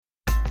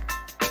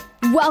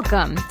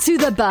Welcome to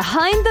the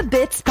Behind the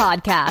Bits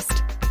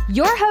podcast.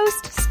 Your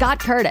host, Scott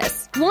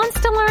Curtis, wants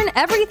to learn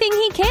everything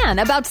he can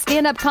about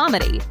stand-up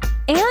comedy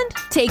and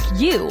take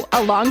you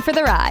along for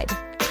the ride.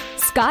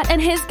 Scott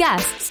and his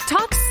guests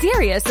talk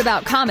serious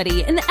about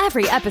comedy in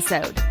every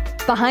episode.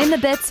 Behind the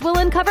Bits will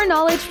uncover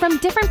knowledge from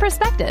different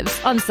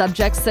perspectives on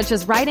subjects such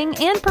as writing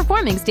and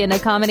performing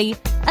stand-up comedy,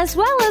 as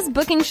well as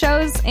booking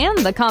shows and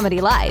the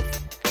comedy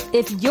life.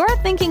 If you're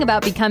thinking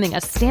about becoming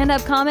a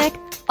stand-up comic,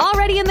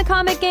 already in the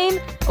comic game,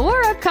 or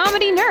a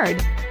comedy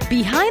nerd,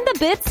 Behind the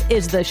Bits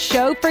is the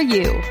show for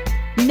you.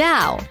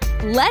 Now,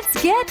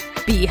 let's get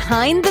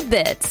Behind the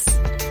Bits.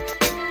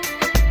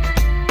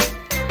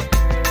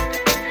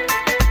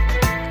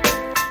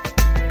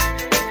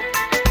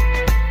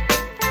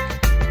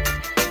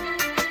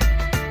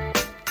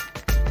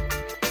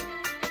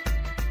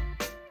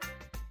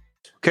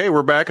 Okay,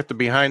 we're back at the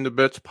Behind the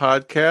Bits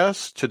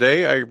podcast.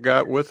 Today I've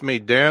got with me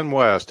Dan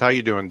West. How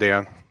you doing,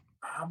 Dan?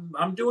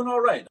 I'm doing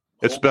all right.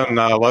 It's been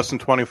less than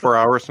 24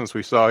 hours since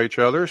we saw each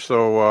other,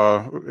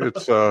 so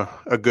it's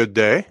a good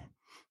day.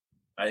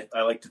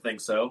 I like to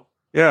think so.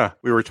 Yeah,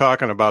 we were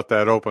talking about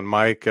that open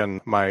mic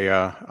and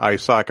my eye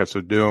sockets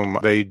of doom.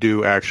 They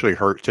do actually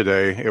hurt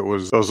today. It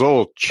was those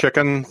little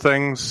chicken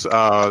things,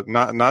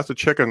 not the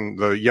chicken,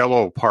 the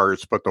yellow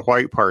parts, but the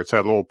white parts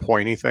had little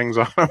pointy things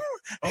on them.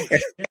 Oh,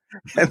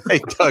 and they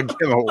dug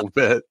in a little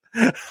bit.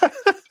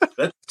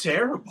 That's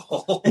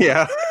terrible.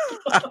 Yeah.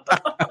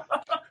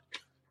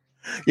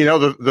 You know,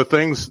 the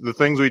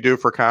things we do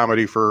for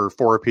comedy for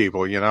four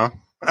people, you know?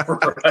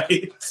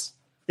 Right.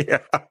 Yeah.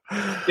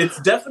 It's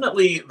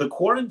definitely, the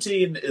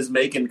quarantine is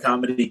making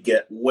comedy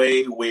get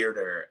way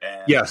weirder,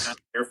 and yes. I'm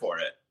here for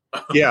it.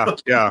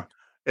 Yeah.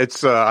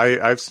 It's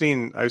I've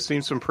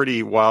seen some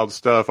pretty wild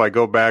stuff. I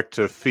go back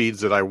to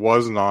feeds that I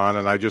wasn't on,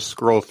 and I just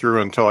scroll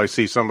through until I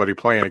see somebody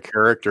playing a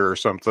character or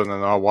something,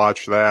 and I'll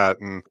watch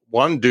that. And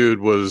one dude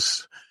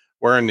was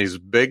wearing these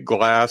big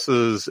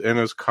glasses in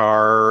his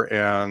car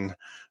and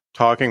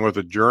talking with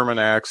a German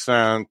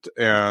accent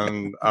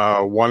and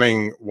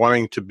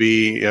wanting to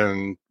be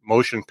in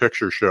motion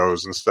picture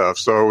shows and stuff.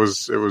 So it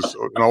was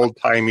an old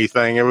timey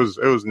thing. It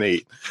was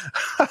neat.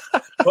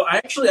 Well,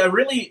 I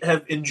really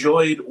have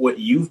enjoyed what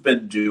you've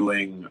been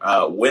doing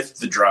with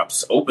the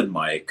Drops open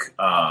mic,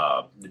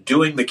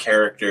 doing the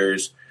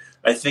characters.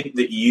 I think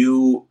that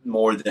you,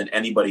 more than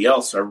anybody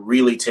else, are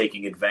really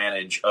taking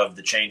advantage of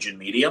the change in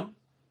medium.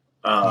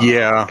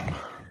 Yeah.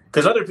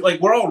 Because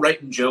we're all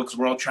writing jokes.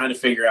 We're all trying to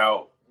figure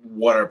out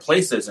what our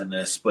place is in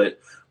this, but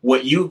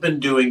what you've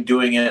been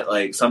doing it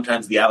like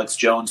sometimes the Alex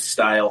Jones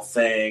style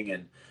thing,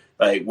 and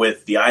like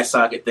with the eye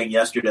socket thing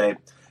yesterday,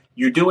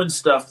 you're doing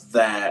stuff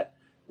that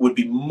would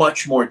be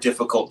much more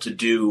difficult to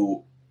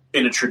do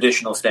in a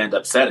traditional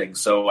stand-up setting.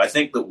 So I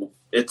think that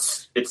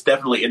it's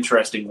definitely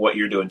interesting what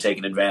you're doing,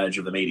 taking advantage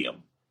of the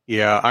medium.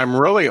 Yeah, I'm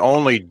really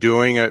only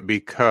doing it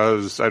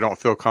because I don't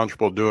feel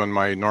comfortable doing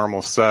my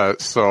normal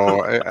set,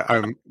 so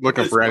I'm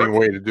looking for any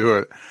way to do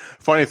it.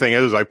 Funny thing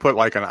is, I put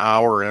like an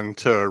hour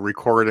into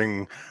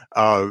recording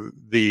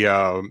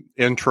the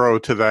intro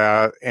to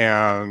that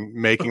and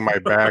making my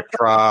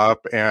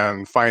backdrop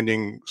and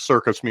finding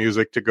circus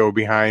music to go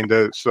behind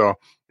it. So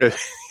it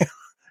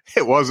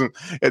wasn't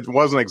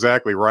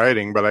exactly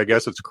writing, but I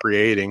guess it's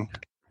creating.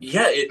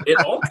 Yeah, it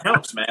all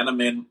counts, man. I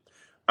mean,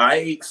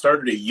 I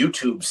started a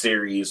YouTube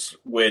series,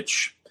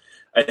 which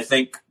I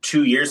think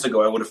 2 years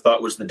ago I would have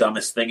thought was the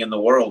dumbest thing in the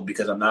world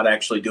because I'm not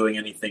actually doing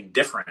anything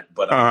different,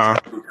 but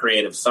I'm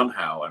creative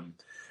somehow. And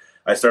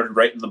I started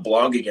writing the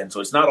blog again.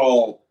 So it's not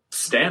all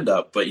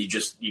stand-up, but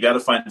you got to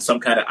find some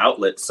kind of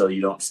outlet so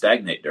you don't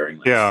stagnate during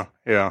this.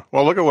 Yeah.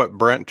 Well, look at what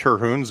Brent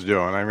Terhun's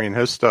doing. I mean,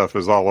 his stuff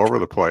is all over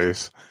the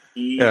place.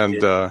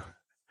 So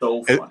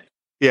funny.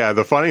 Yeah,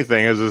 the funny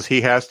thing is he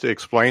has to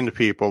explain to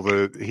people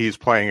that he's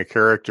playing a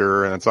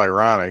character and it's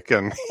ironic.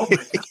 And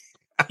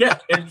yeah,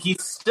 and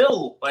he's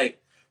still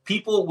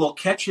people will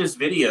catch his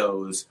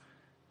videos,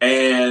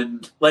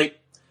 and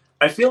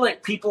I feel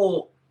like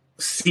people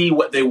see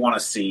what they want to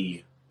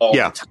see all the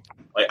time.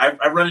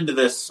 I run into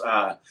this.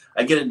 I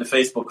get into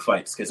Facebook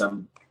fights because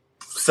I'm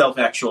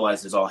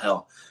self-actualized as all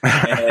hell,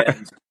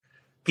 and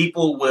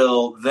people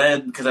will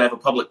then, because I have a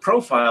public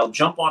profile,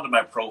 jump onto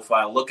my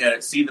profile, look at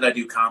it, see that I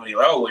do comedy.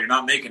 Oh, well, you're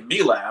not making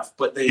me laugh.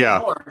 But they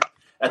ignore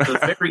at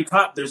the very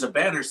top, there's a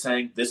banner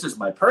saying, this is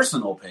my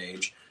personal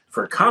page.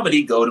 For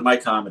comedy, go to my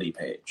comedy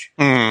page.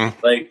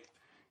 Mm-hmm.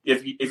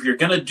 If you're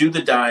going to do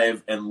the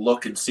dive and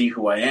look and see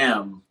who I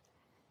am,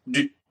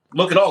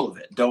 look at all of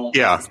it. Don't.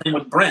 Yeah. Same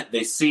with Brent.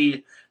 They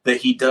see that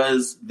he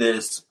does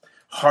this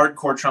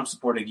hardcore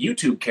Trump-supporting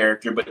YouTube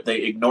character, but they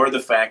ignore the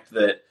fact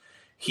that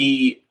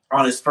he,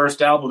 on his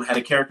first album, had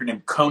a character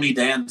named Coney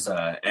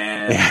Danza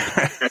and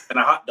in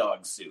a hot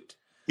dog suit.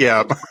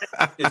 Yeah.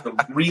 Is a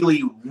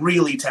really,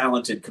 really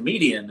talented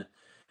comedian,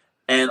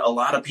 and a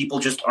lot of people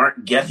just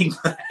aren't getting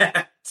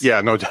that.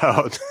 Yeah, no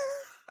doubt.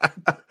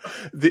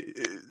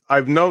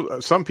 I've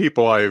known some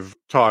people I've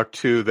talked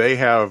to, they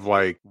have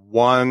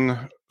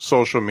one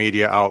social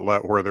media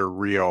outlet where they're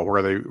real,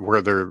 where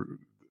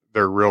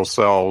their real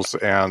selves,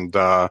 and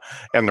the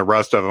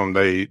rest of them,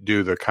 they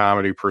do the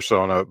comedy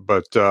persona,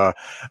 but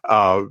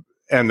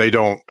and they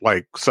don't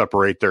like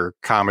separate their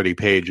comedy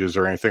pages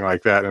or anything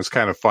like that. And it's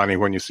kind of funny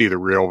when you see the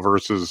real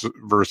versus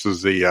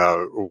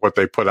the what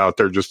they put out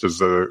there just as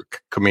the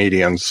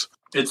comedians.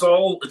 It's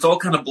all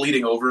kind of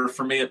bleeding over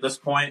for me at this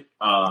point.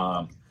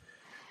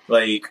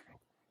 Like,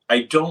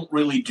 I don't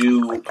really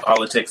do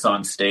politics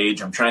on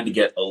stage. I'm trying to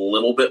get a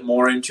little bit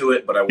more into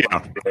it, but I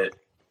want to do it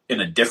in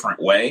a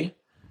different way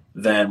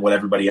than what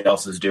everybody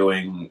else is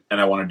doing, and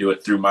I want to do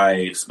it through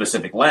my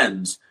specific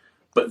lens.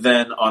 But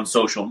then on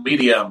social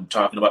media, I'm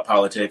talking about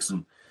politics,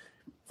 and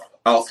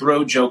I'll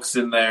throw jokes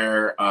in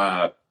there.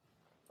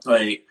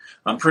 Like,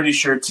 I'm pretty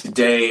sure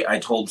today I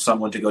told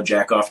someone to go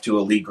jack off to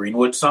a Lee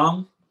Greenwood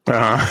song.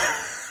 But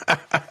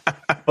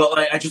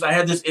like, I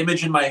had this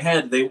image in my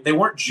head. They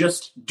weren't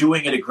just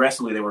doing it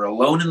aggressively. They were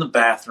alone in the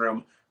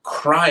bathroom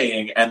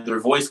crying, and their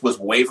voice was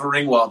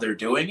wavering while they're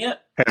doing it.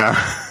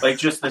 Yeah. Like,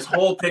 just this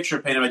whole picture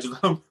painted. I just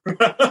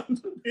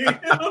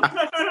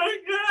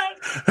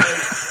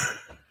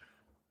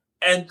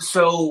and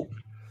so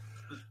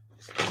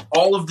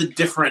all of the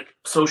different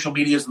social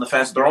medias and the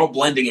fast, they're all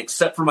blending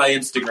except for my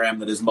Instagram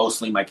that is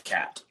mostly my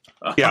cat.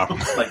 Yeah.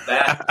 Like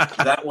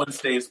that one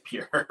stays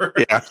pure.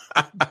 Yeah.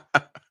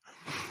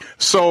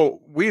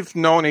 So we've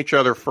known each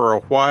other for a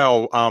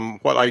while.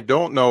 What I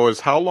don't know is,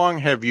 how long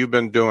have you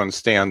been doing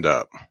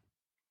stand-up?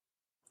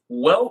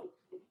 Well,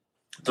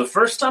 the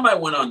first time I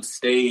went on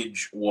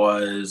stage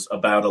was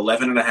about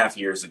 11 and a half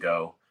years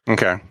ago.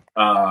 Okay.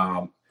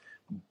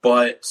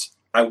 But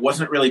I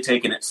wasn't really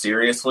taking it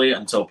seriously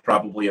until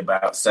probably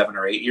about 7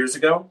 or 8 years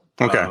ago.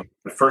 Okay.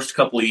 The first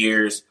couple of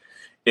years,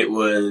 it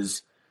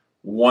was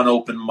one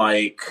open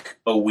mic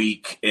a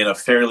week in a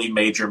fairly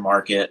major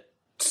market.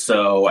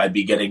 So I'd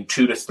be getting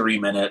 2 to 3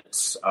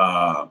 minutes,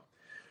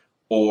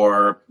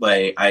 or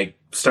like I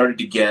started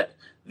to get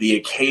the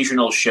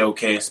occasional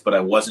showcase, but I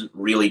wasn't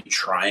really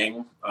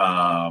trying.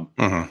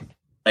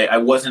 I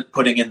wasn't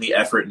putting in the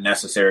effort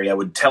necessary. I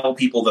would tell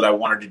people that I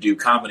wanted to do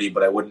comedy,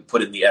 but I wouldn't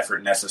put in the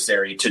effort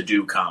necessary to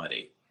do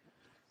comedy.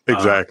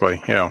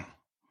 Exactly. Yeah.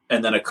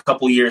 And then a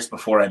couple years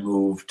before I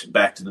moved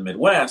back to the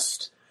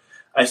Midwest,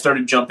 I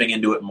started jumping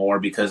into it more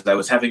because I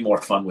was having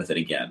more fun with it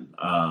again.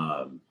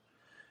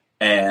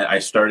 And I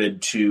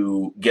started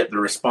to get the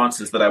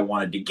responses that I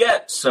wanted to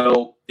get,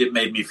 so it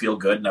made me feel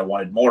good, and I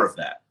wanted more of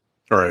that.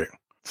 Right.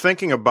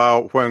 Thinking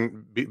about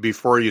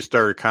before you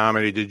started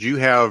comedy, did you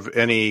have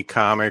any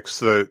comics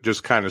that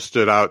just kind of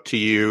stood out to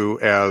you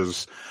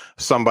as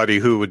somebody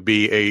who would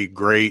be a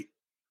great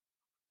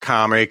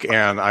comic,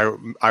 and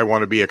I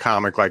want to be a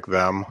comic like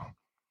them?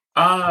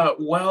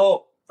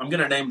 Well, I'm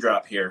going to name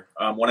drop here.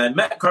 When I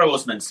met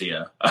Carlos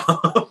Mencia,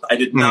 I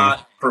did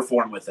not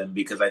perform with him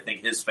because I think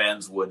his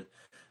fans would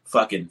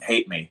fucking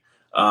hate me.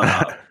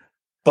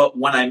 But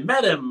when I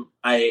met him,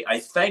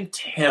 I thanked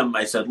him.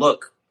 I said,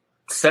 look,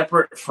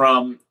 separate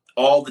from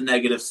all the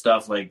negative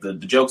stuff, like the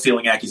joke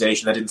stealing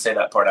accusation, I didn't say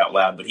that part out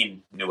loud, but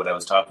he knew what I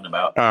was talking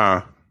about.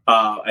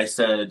 I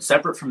said,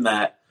 separate from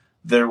that,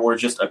 there were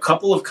just a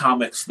couple of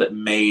comics that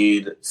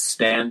made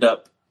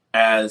stand-up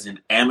as an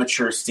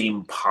amateur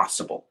seem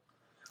possible.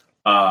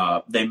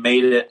 They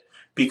made it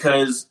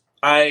because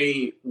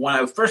when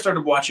I first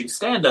started watching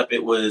stand-up,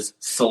 it was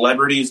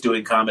celebrities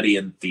doing comedy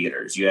in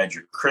theaters. You had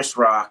your Chris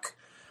Rock,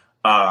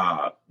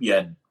 you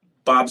had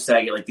Bob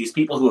Saget, like these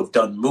people who have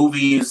done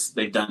movies,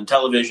 they've done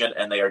television,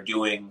 and they are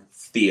doing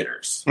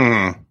theaters.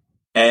 Mm-hmm.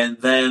 And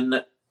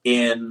then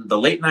in the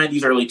late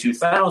 90s, early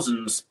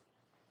 2000s,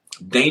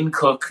 Dane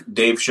Cook,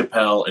 Dave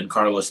Chappelle, and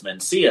Carlos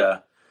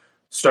Mencia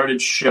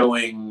started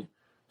showing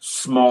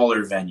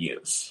smaller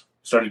venues,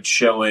 started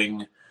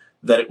showing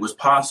that it was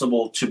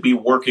possible to be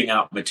working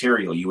out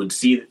material. You would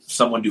see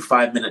someone do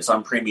 5 minutes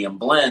on Premium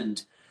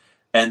Blend,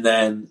 and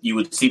then you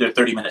would see their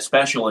 30-minute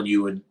special, and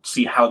you would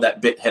see how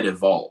that bit had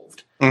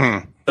evolved.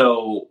 Mm-hmm.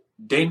 So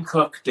Dane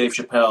Cook, Dave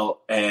Chappelle,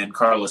 and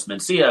Carlos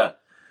Mencia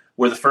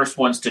were the first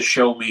ones to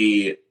show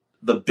me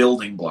the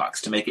building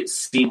blocks, to make it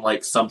seem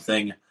like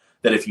something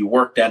that if you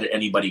worked at it,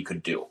 anybody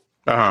could do.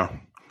 Uh-huh.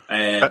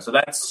 And so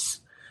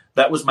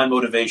that was my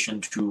motivation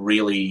to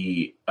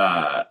really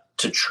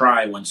to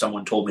try when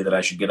someone told me that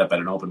I should get up at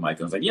an open mic.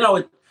 I was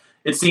like,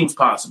 it seems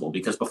possible,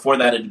 because before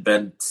that it had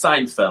been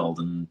Seinfeld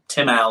and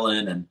Tim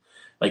Allen and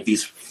like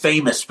these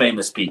famous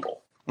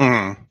people.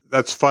 Mm-hmm.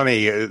 That's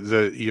funny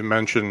that you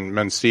mentioned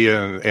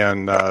Mencia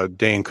and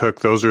Dane Cook.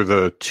 Those are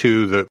the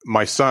two that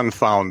my son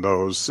found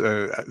those.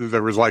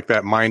 There was like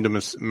that Mind of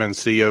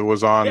Mencia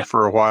was on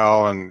for a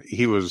while, and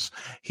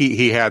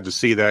he had to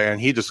see that,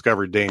 and he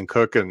discovered Dane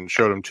Cook and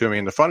showed him to me.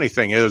 And the funny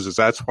thing is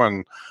that's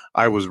when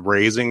I was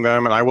raising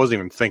them, and I wasn't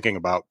even thinking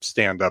about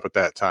stand up at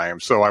that time.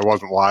 So I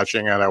wasn't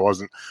watching it. I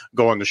wasn't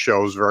going to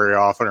shows very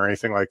often or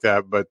anything like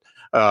that. But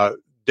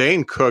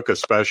Dane Cook,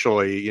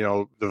 especially,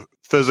 the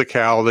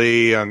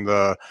physicality and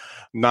the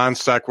non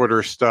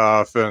sequitur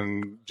stuff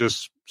and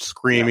just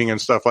screaming and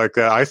stuff like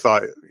that. I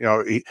thought,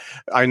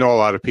 I know a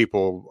lot of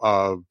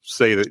people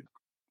say that,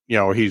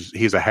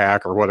 he's a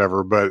hack or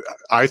whatever, but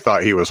I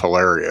thought he was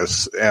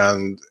hilarious.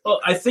 And well,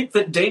 I think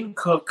that Dane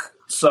Cook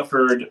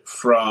suffered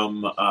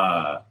from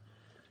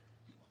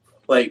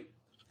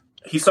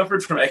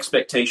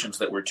expectations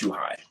that were too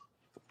high,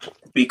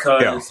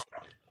 because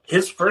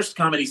his first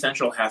Comedy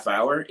Central half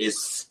hour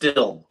is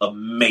still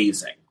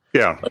amazing.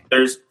 Yeah. Like,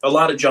 there's a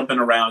lot of jumping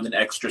around and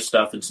extra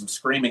stuff and some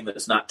screaming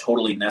that's not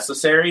totally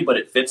necessary, but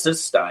it fits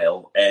his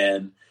style.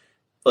 And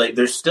like,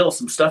 there's still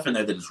some stuff in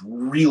there that is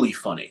really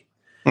funny.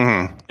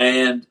 Mm-hmm.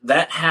 And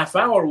that half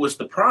hour was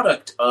the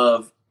product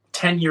of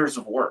 10 years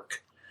of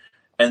work.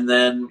 And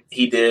then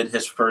he did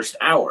his first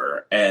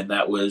hour, and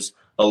that was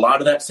a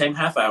lot of that same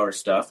half hour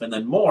stuff, and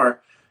then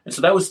more. And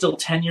so that was still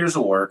 10 years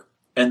of work.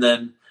 And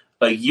then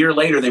a year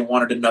later, they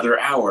wanted another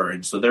hour.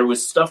 And so there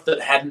was stuff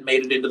that hadn't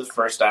made it into the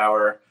first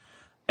hour.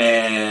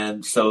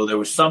 And so there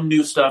was some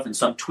new stuff and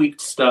some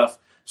tweaked stuff.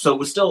 So it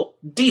was still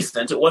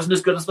decent. It wasn't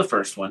as good as the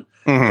first one.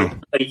 Mm-hmm.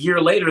 But a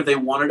year later, they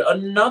wanted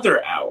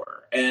another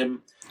hour. And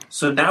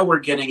so now we're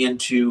getting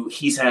into,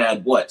 he's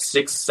had,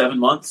 6-7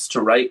 months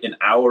to write an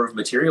hour of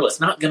material. It's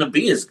not going to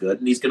be as good.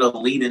 And he's going to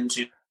lean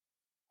into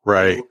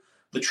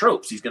the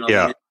tropes. He's going to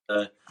lean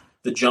into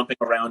the jumping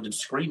around and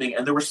screaming.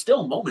 And there were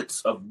still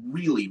moments of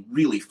really,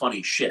 really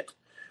funny shit.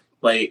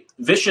 Like,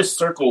 Vicious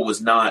Circle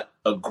was not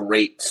a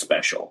great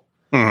special.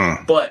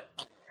 Mm-hmm. But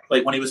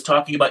like, when he was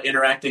talking about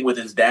interacting with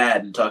his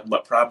dad and talking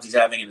about problems he's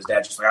having, and his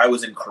dad just like, I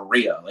was in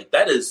Korea. Like,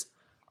 that is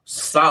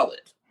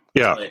solid.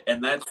 Yeah. Like,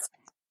 and that's,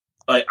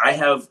 like, I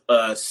have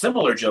a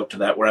similar joke to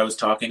that, where I was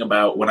talking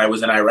about when I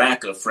was in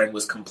Iraq, a friend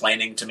was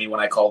complaining to me when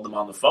I called them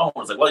on the phone. I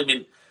was like, well, I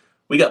mean,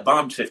 we got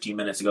bombed 15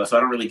 minutes ago, so I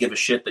don't really give a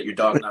shit that your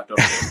dog knocked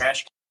over the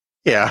trash can.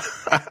 Yeah.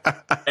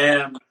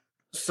 And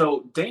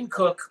so Dane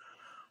Cook,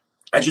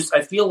 I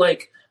feel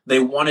like they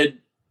wanted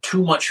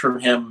too much from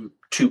him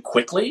too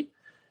quickly.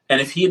 And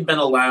if he had been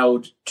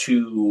allowed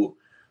to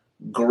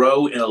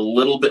grow in a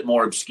little bit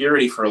more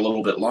obscurity for a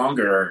little bit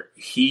longer,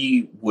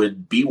 he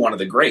would be one of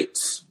the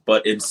greats.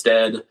 But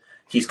instead,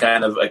 he's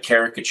kind of a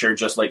caricature,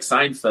 just like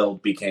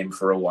Seinfeld became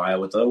for a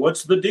while with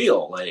what's the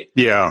deal? Like,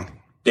 yeah.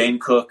 Dane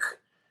Cook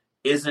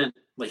isn't,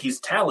 like, he's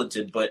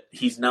talented, but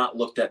he's not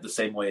looked at the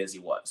same way as he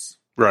was.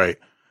 Right.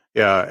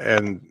 Yeah.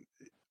 And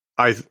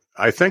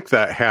I think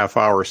that half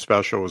hour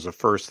special was the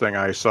first thing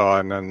I saw,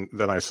 and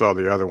then I saw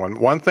the other one.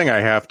 One thing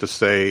I have to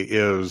say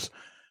is,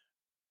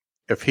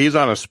 if he's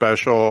on a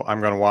special,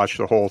 I'm going to watch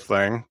the whole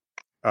thing.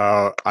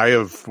 I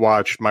have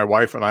watched, my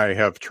wife and I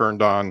have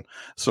turned on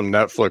some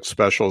Netflix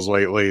specials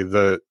lately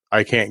that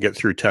I can't get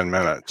through 10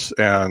 minutes,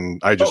 and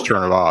I just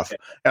turn it off.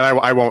 And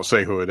I won't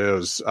say who it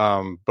is,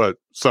 but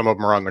some of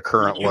them are on the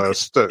current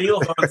list. Neil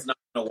Hahn's not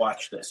going to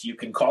watch this. You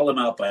can call him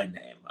out by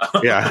name.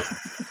 Yeah.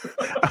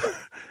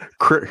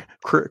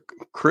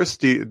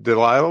 Christy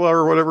Delilah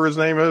or whatever his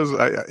name is.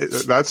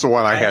 That's the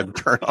one I had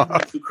to turn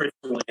off. Chris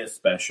D'Elia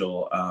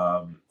special.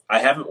 I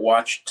haven't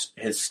watched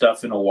his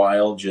stuff in a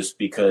while, just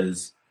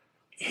because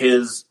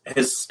his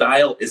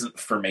style isn't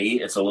for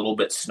me. It's a little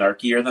bit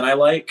snarkier than I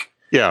like.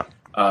 Yeah.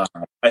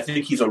 I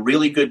think he's a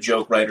really good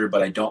joke writer,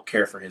 but I don't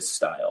care for his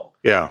style.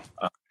 Yeah.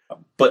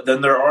 But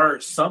then there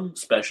are some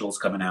specials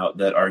coming out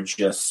that are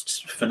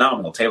just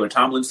phenomenal. Taylor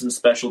Tomlinson's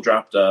special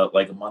dropped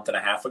like a month and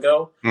a half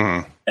ago,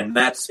 and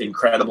that's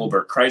incredible.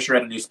 Bert Kreischer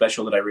had a new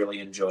special that I really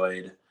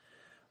enjoyed.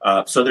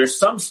 So there's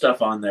some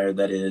stuff on there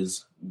that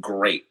is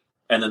great.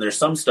 And then there's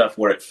some stuff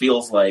where it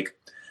feels like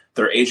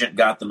their agent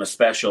got them a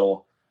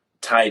special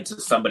tied to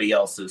somebody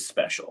else's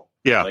special.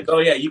 Yeah. Like, oh,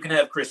 yeah, you can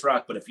have Chris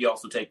Rock, but if you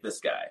also take this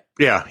guy.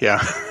 Yeah,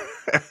 yeah.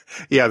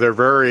 Yeah, they're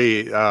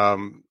very...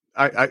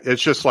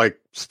 it's just like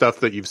stuff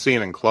that you've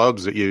seen in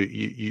clubs that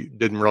you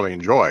didn't really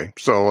enjoy.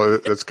 So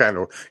that's kind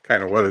of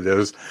what it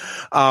is.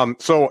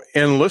 So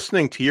in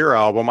listening to your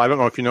album, I don't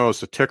know if you noticed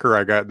the ticker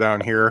I got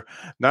down here,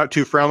 Not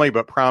Too Friendly,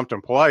 but Prompt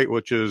and Polite,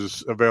 which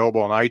is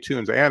available on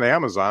iTunes and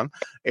Amazon,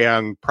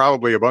 and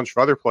probably a bunch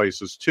of other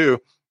places too.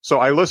 So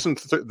I listened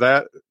to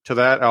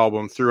that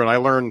album through, and I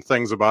learned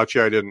things about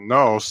you I didn't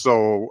know.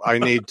 So I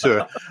need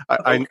to,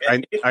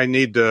 I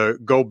need to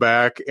go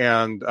back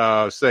and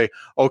say,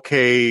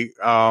 okay,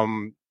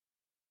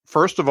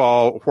 first of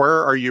all,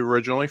 where are you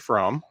originally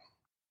from?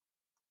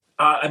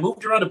 I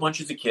moved around a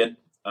bunch as a kid.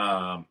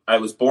 I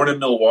was born in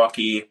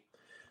Milwaukee,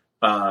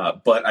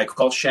 but I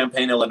call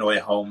Champaign, Illinois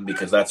home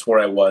because that's where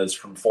I was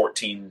from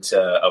 14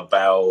 to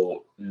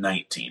about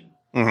 19.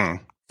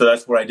 Mm-hmm. So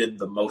that's where I did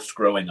the most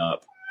growing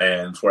up.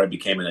 And it's where I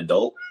became an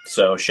adult.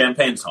 So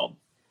Champaign's home.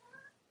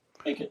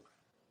 Thank you.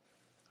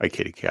 Hi,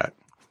 kitty cat.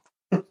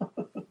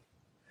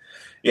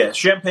 Yeah,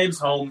 Champaign's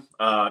home.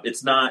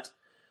 It's not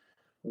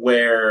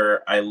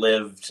where I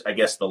lived, I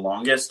guess, the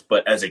longest.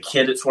 But as a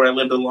kid, it's where I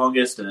lived the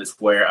longest. And it's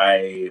where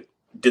I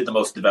did the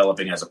most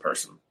developing as a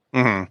person.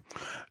 Mm-hmm.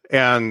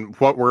 And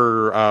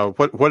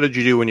what did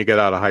you do when you got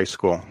out of high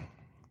school?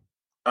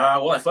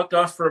 Well, I fucked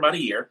off for about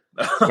a year.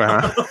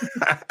 Uh-huh.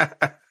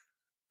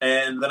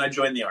 And then I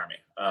joined the Army.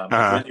 I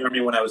joined the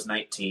Army when I was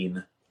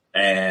 19,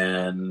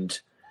 and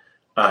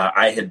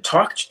I had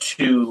talked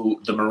to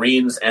the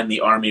Marines and the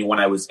Army when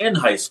I was in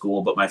high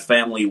school, but my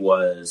family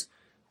was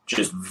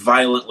just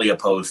violently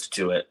opposed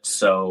to it.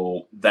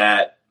 So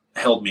that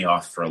held me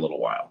off for a little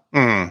while.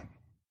 Mm.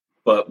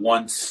 But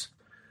once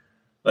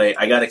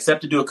I got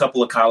accepted to a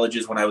couple of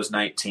colleges when I was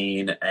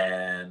 19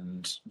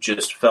 and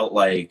just felt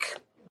like,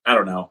 I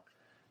don't know,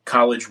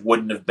 college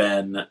wouldn't have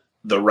been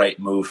the right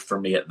move for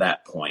me at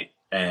that point.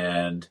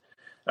 And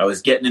I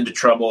was getting into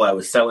trouble. I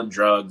was selling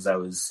drugs. I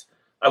was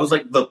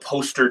like the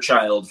poster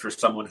child for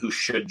someone who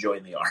should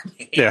join the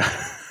Army. Yeah.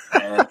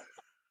 And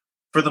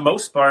for the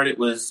most part, it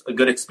was a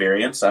good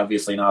experience.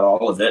 Obviously not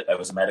all of it. I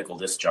was a medical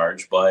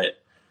discharge,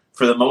 but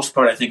for the most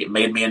part, I think it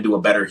made me into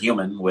a better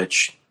human,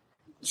 which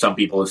some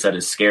people have said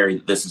is scary.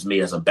 That this is me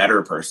as a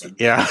better person.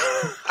 Yeah.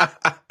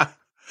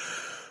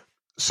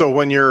 So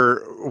when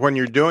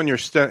you're doing your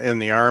stint in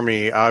the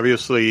Army,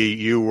 obviously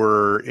you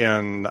were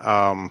in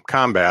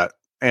combat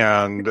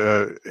and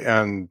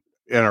in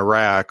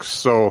Iraq.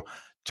 So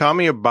tell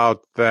me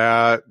about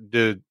that.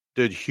 Did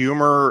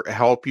humor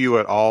help you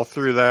at all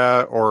through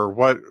that, or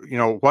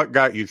what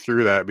got you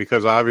through that?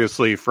 Because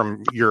obviously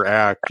from your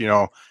act,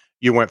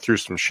 you went through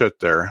some shit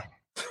there.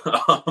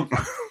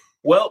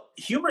 Well,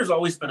 humor has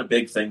always been a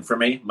big thing for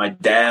me. My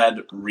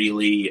dad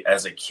really,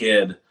 as a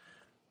kid,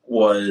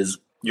 was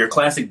your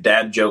classic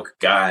dad joke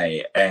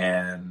guy,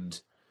 and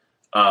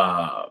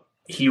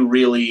he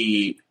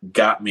really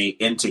got me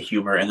into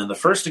humor. And then the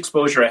first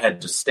exposure I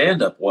had to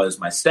stand-up was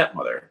my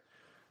stepmother.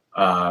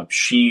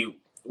 She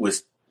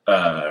was,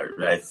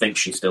 I think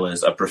she still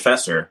is, a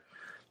professor,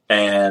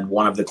 and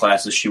one of the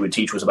classes she would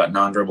teach was about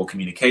nonverbal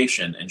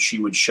communication, and she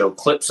would show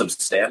clips of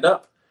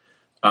stand-up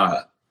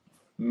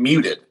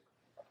muted,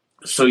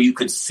 so you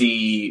could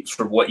see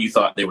sort of what you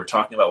thought they were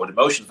talking about, what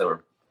emotions they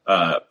were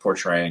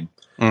portraying.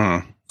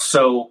 Mm.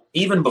 So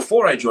even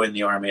before I joined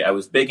the Army, I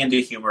was big into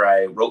humor.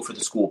 I wrote for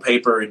the school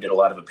paper and did a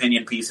lot of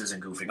opinion pieces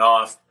and goofing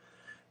off.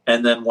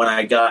 And then when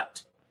I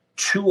got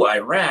to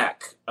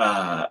Iraq,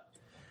 I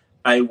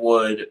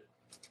would,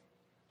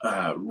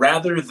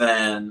 rather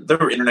than, there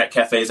were internet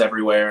cafes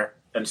everywhere.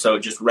 And so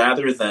just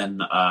rather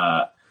than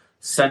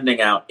sending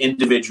out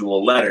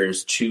individual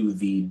letters to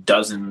the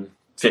dozen,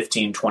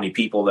 15, 20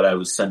 people that I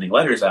was sending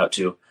letters out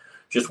to,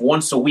 just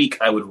once a week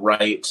I would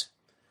write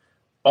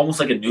almost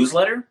like a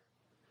newsletter.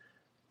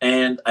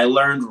 And I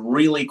learned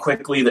really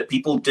quickly that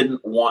people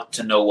didn't want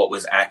to know what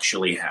was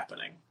actually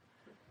happening.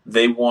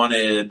 They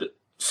wanted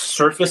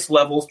surface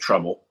level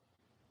trouble,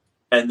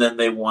 and then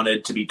they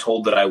wanted to be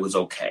told that I was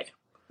okay.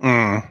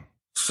 Mm.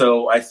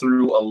 So I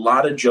threw a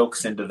lot of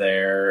jokes into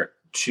there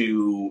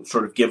to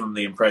sort of give them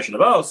the impression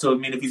of, so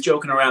if he's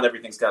joking around,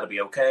 everything's got to be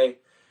okay.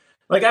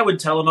 Like I would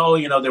tell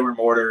them, there were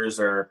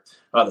mortars, or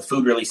the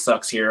food really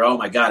sucks here. Oh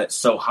my God, it's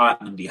so hot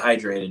and I'm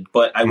dehydrated.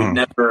 But I would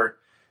never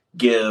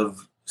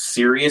give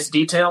serious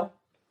detail,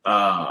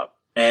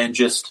 and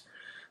just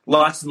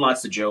lots and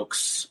lots of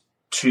jokes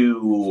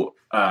to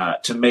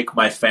make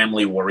my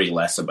family worry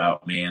less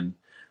about me. And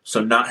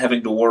so not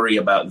having to worry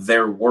about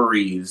their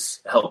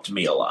worries helped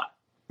me a lot.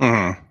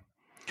 Mm-hmm.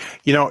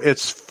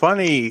 It's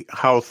funny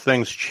how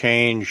things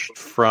changed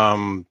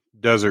from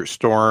Desert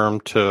Storm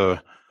to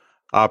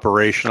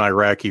Operation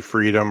Iraqi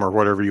Freedom, or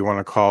whatever you want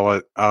to call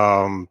it.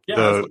 That's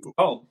what it's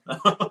called.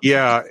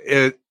 Yeah,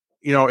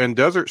 in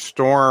Desert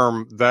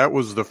Storm, that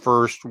was the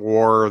first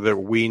war that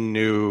we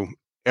knew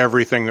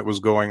everything that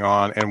was going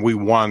on, and we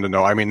wanted to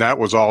know. That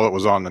was all that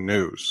was on the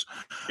news.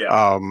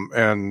 Yeah.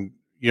 And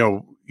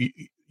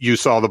you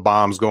saw the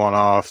bombs going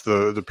off.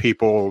 The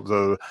people,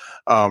 the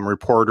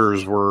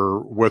reporters were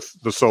with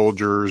the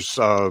soldiers,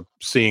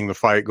 seeing the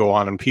fight go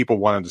on, and people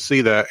wanted to see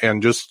that.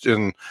 And just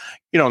in,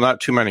 not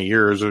too many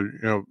years,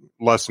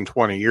 less than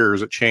 20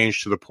 years, it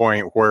changed to the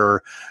point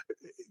where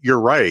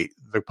you're right.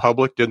 The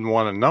public didn't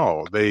want to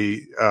know.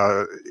 They,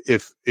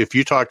 if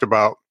you talked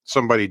about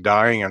somebody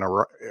dying in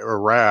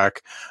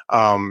Iraq,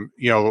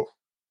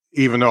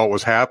 even though it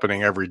was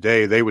happening every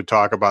day, they would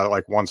talk about it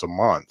like once a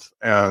month.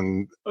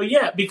 And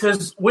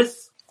because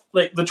with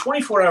the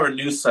 24-hour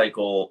news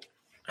cycle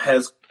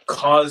has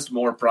caused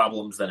more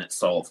problems than it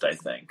solved, I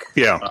think.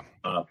 Yeah.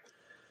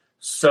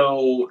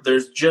 So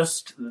there's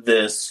just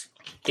this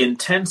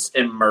intense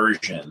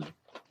immersion,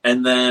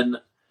 and then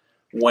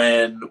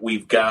when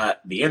we've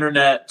got the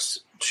internet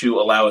to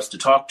allow us to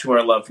talk to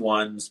our loved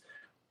ones,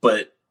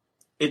 but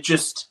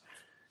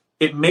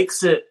it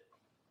makes it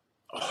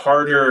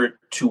harder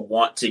to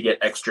want to get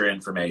extra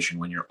information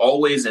when you're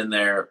always in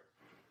there,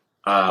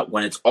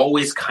 when it's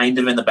always kind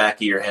of in the back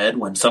of your head.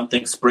 When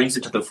something springs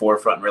it to the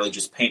forefront and really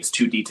just paints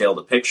too detailed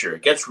a picture,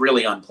 it gets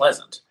really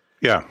unpleasant.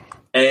 Yeah.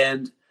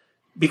 And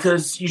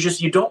because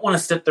you don't want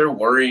to sit there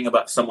worrying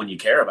about someone you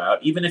care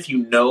about, even if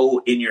you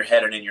know in your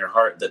head and in your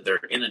heart that they're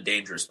in a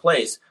dangerous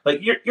place.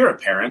 Like you're a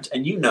parent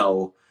and you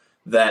know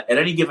that at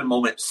any given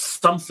moment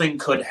something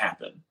could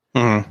happen.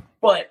 Mm-hmm.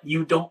 But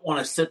you don't want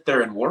to sit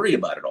there and worry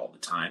about it all the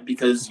time,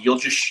 because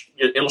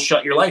it'll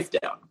shut your life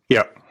down.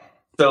 Yeah.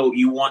 So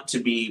you want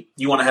to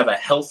have a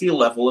healthy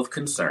level of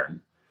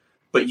concern,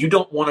 but you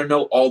don't want to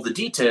know all the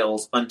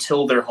details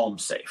until they're home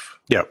safe.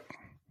 Yep.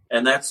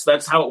 And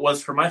that's how it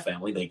was for my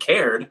family. They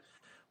cared,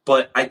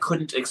 but I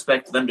couldn't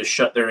expect them to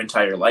shut their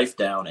entire life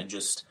down and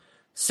just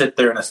sit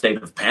there in a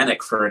state of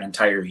panic for an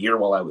entire year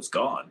while I was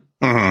gone.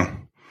 Mm-hmm.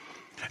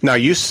 Now,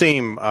 you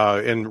seem,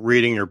 in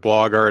reading your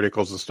blog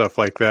articles and stuff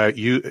like that,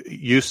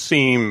 you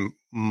seem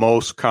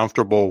most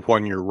comfortable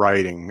when you're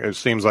writing. It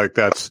seems like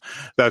that's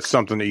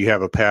something that you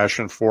have a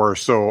passion for.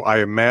 So I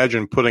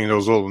imagine putting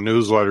those little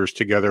newsletters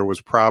together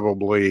was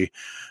probably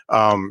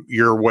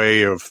your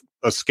way of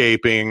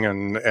escaping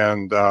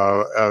and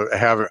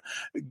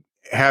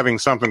having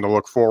something to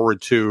look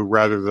forward to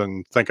rather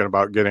than thinking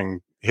about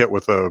getting hit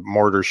with a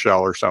mortar shell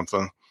or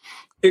something.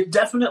 It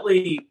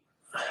definitely,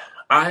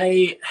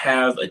 I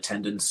have a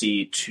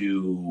tendency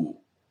to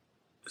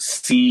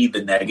see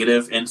the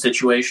negative in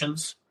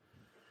situations.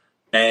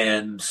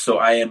 And so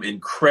I am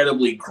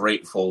incredibly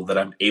grateful that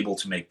I'm able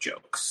to make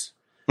jokes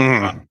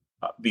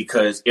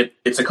because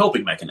it's a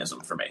coping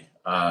mechanism for me.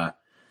 At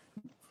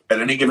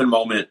any given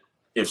moment,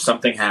 if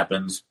something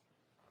happens,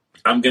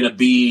 I'm going to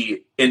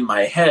be in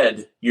my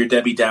head your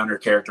Debbie Downer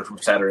character from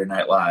Saturday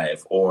Night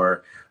Live,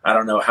 or I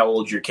don't know how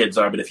old your kids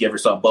are, but if you ever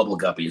saw Bubble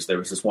Guppies, there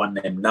was this one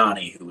named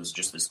Nani who was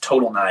just this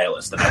total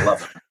nihilist, and I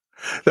love him.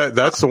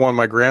 That's the one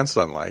my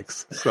grandson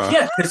likes. So.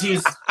 Yeah, because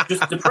he's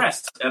just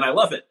depressed, and I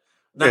love it.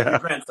 Not your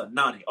grandson,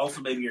 Nani.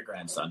 Also, maybe your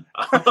grandson.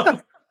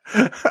 But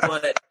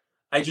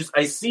I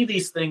see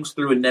these things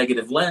through a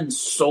negative lens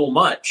so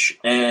much,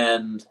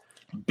 and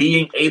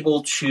being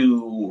able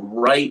to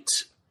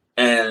write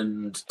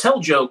and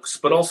tell jokes,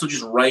 but also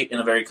just write in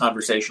a very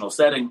conversational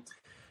setting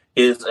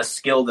is a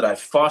skill that I've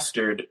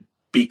fostered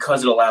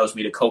because it allows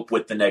me to cope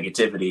with the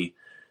negativity,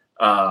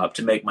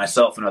 to make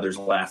myself and others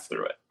laugh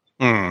through it.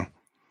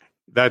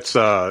 That's,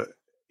 I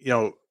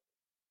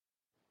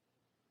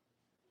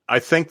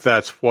think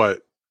that's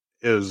what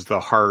is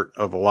the heart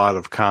of a lot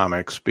of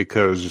comics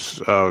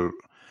because,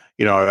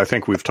 I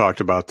think we've talked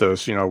about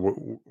this,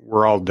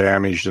 we're all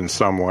damaged in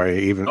some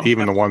way, even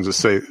the ones that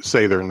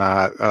say they're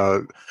not.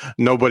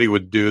 Nobody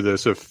would do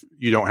this if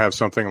you don't have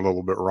something a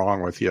little bit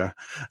wrong with you.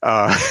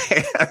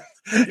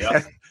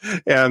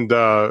 And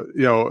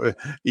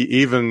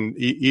even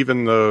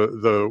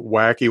the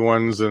wacky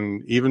ones,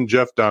 and even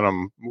Jeff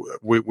Dunham,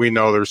 we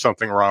know there's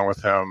something wrong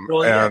with him.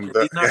 Well, and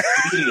he's not a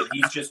comedian;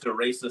 he's just a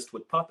racist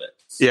with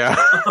puppets. Yeah.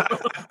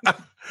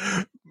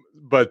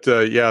 But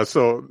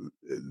so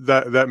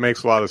that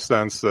makes a lot of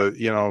sense. That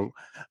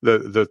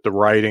the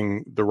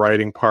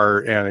writing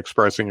part and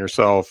expressing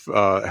yourself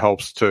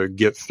helps to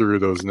get through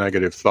those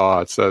negative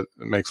thoughts. That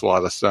makes a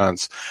lot of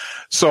sense.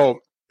 So,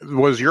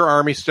 was your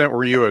Army stint?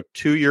 Were you a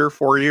 2-year,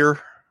 4-year?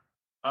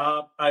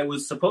 I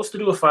was supposed to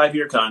do a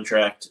 5-year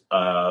contract.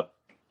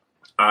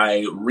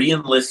 I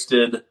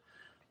re-enlisted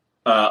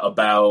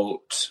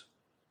about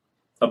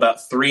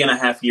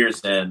 3.5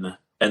 years in,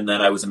 and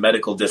then I was a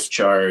medical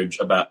discharge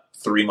about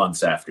 3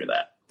 months after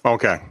that.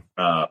 Okay.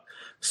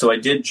 So I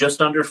did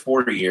just under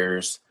 4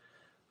 years.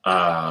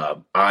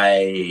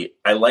 I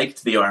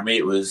liked the Army.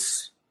 It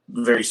was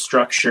very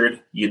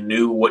structured. You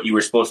knew what you were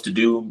supposed to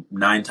do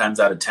 9 times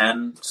out of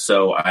 10.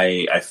 So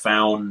I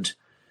found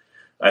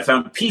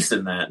peace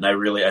in that, and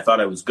I thought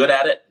I was good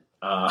at it.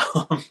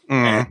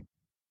 And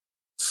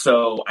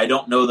so I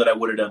don't know that I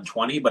would have done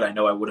 20, but I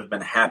know I would have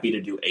been happy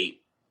to do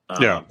 8,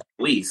 at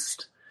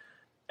least.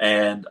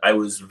 And I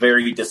was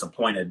very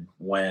disappointed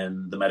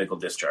when the medical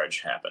discharge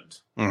happened.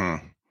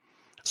 Mm-hmm.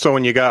 So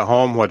when you got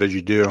home, what did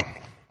you do?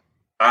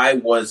 I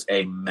was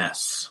a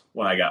mess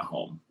when I got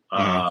home.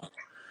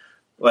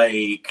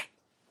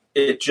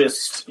 It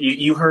just,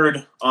 you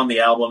heard on the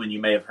album, and you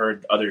may have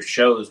heard other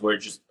shows, where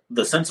just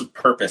the sense of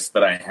purpose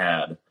that I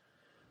had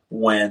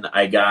when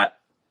I got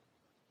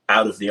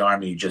out of the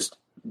Army just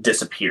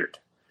disappeared.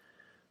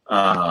 And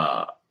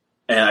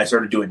I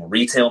started doing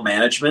retail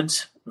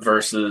management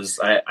versus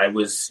I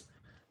was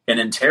an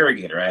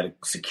interrogator. I had a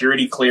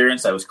security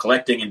clearance. I was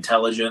collecting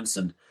intelligence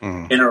and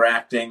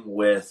interacting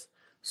with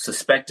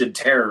suspected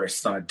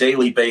terrorists on a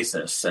daily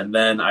basis. And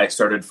then I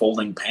started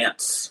folding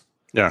pants.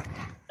 Yeah.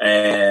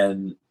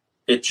 And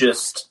it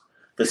just,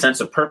 the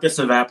sense of purpose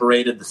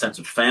evaporated, the sense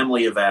of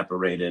family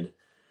evaporated.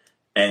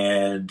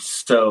 And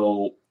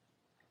so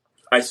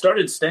I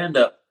started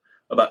stand-up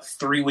about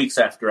 3 weeks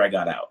after I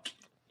got out.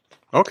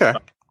 Okay.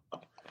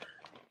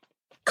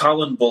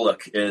 Colin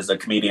Bullock is a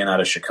comedian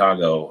out of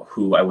Chicago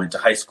who I went to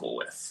high school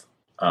with.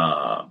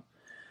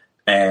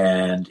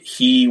 And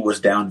he was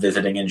down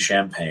visiting in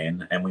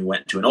Champaign, and we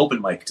went to an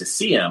open mic to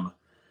see him.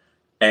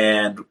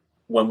 And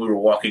when we were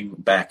walking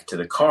back to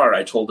the car,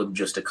 I told him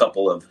just a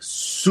couple of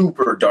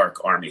super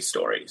dark Army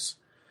stories.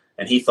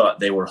 And he thought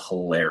they were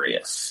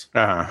hilarious.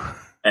 Uh-huh.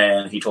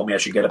 And he told me I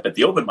should get up at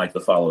the open mic the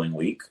following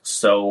week.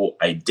 So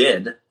I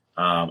did.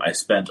 I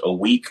spent a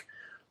week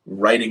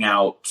writing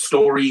out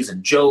stories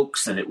and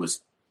jokes, and it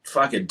was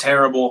fucking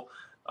terrible.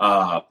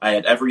 I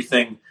had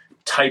everything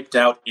typed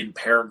out in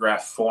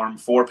paragraph form,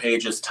 4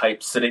 pages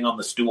typed, sitting on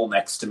the stool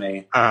next to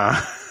me.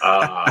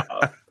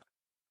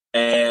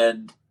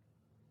 And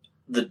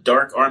the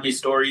dark Army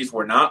stories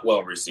were not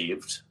well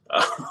received.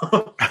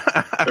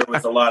 There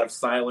was a lot of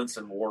silence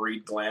and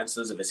worried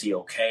glances of, is he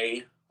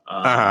okay?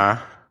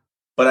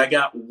 But I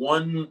got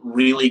one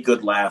really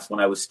good laugh when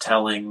I was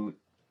telling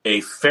a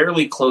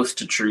fairly close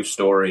to true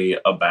story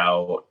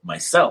about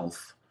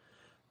myself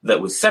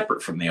that was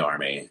separate from the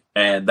Army.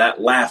 And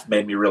that laugh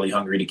made me really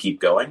hungry to keep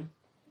going.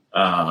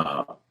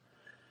 And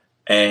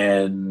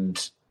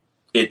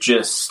it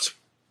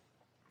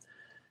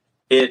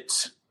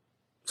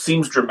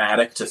seems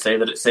dramatic to say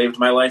that it saved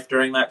my life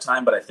during that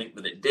time, but I think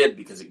that it did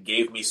because it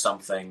gave me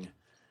something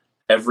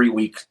every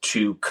week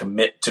to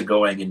commit to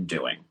going and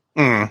doing.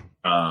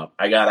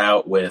 I got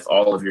out with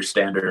all of your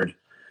standard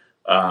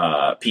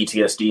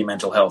PTSD,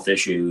 mental health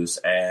issues,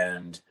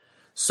 and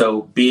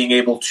so being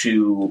able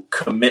to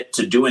commit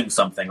to doing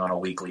something on a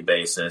weekly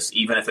basis,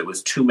 even if it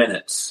was 2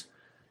 minutes,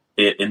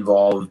 it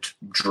involved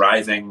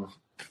driving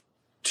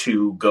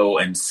to go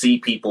and see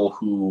people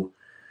who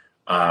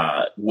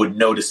would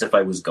notice if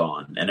I was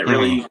gone. And it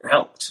really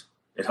helped.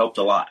 It helped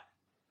a lot.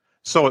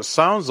 So it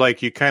sounds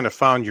like you kind of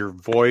found your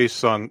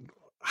voice on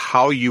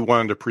how you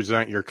wanted to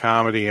present your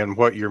comedy and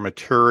what your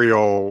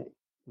material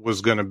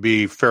was going to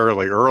be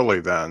fairly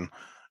early then.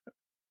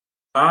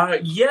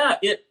 Yeah,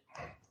 it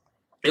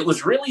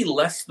was really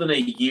less than a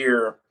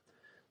year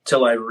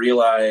till I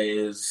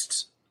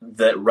realized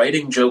that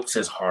writing jokes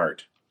is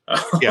hard.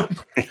 Yeah.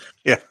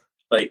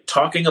 Like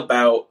talking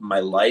about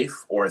my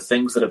life or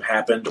things that have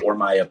happened or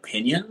my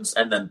opinions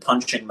and then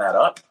punching that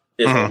up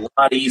is a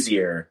lot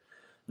easier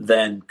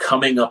than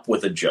coming up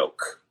with a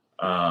joke.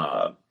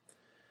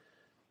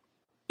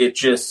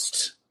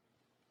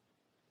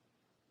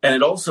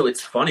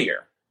 It's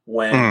funnier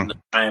when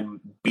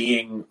I'm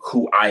being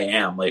who I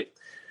am. Like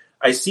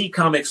I see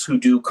comics who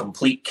do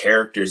complete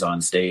characters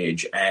on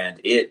stage and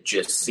it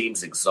just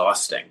seems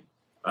exhausting.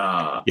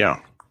 Like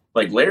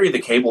Larry the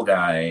Cable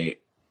Guy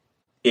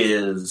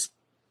is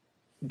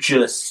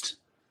just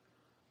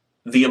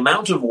the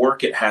amount of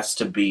work it has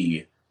to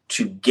be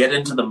to get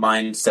into the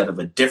mindset of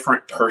a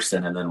different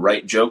person and then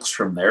write jokes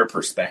from their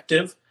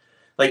perspective.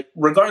 Like,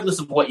 regardless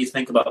of what you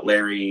think about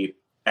Larry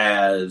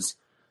as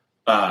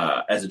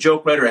a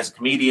joke writer, as a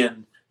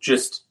comedian,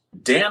 just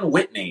Dan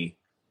Whitney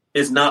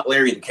is not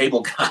Larry the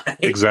Cable Guy.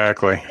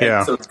 Exactly. Yeah.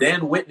 And so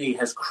Dan Whitney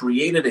has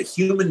created a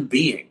human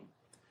being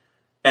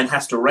and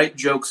has to write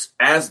jokes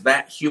as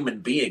that human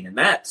being. And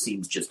that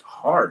seems just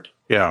hard.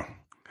 Yeah.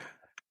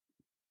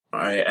 All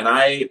right.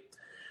 And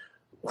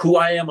who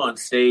I am on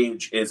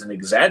stage is an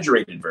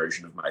exaggerated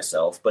version of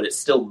myself, but it's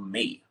still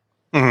me.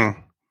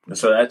 Mm-hmm.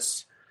 So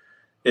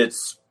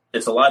it's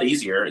a lot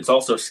easier. It's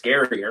also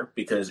scarier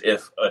because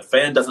if a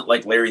fan doesn't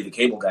like Larry the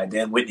Cable Guy,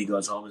 Dan Whitney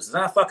goes home and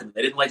says, fucking,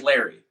 they didn't like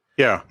Larry.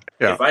 Yeah.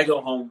 Yeah. If I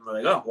go home, I'm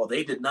like, oh, well,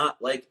 they did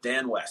not like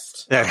Dan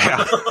West.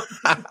 Yeah.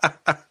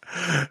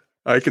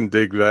 I can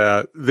dig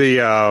that.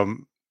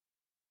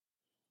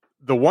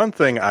 The one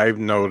thing I've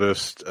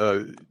noticed,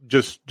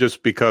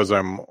 just because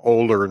I'm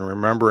older and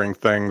remembering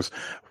things,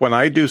 when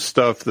I do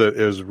stuff that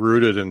is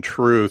rooted in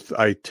truth,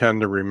 I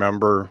tend to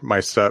remember my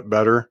set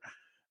better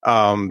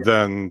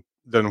than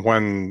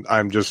when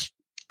I'm just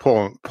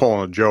pulling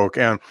a joke.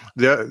 And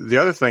the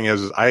other thing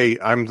is,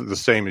 I'm the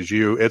same as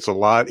you. It's a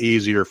lot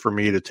easier for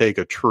me to take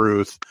a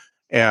truth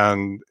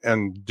and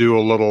do a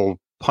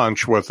little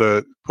punch with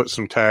it, put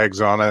some tags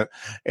on it,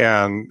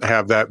 and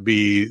have that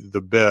be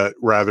the bit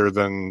rather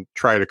than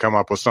try to come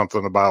up with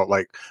something about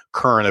like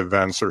current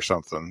events or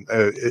something.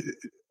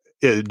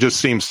 It just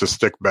seems to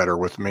stick better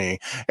with me.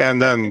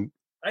 And then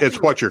it's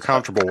what you're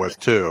comfortable with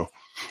too.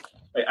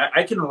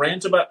 I can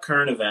rant about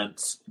current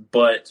events,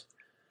 but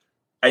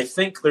I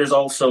think there's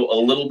also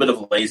a little bit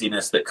of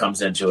laziness that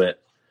comes into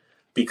it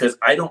because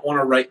I don't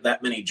want to write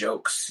that many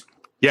jokes.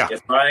 Yeah.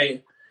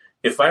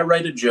 If I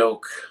write a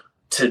joke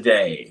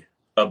today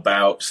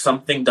about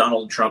something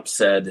Donald Trump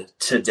said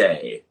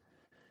today,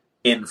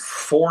 in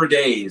 4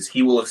 days,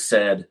 he will have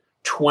said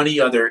 20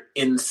 other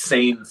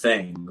insane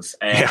things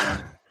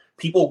and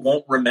people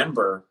won't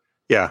remember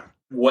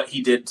what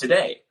he did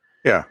today.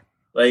 Yeah.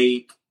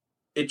 Like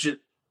it just,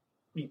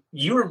 do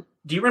you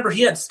remember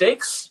he had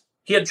steaks?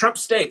 He had Trump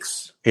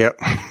steaks. Yep.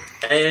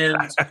 And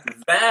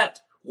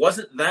that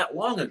wasn't that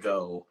long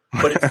ago,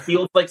 but it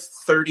feels like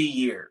 30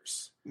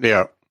 years.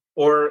 Yeah.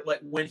 Or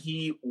like when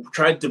he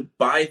tried to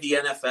buy the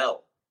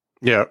NFL.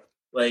 Yeah.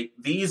 Like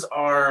these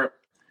are,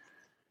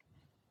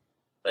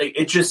 like,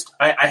 it just,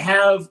 I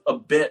have a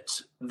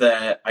bit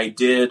that I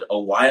did a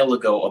while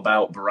ago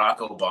about Barack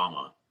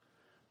Obama.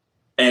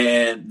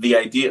 And the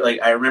idea,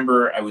 like, I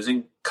remember I was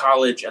in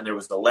college and there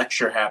was the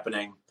lecture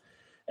happening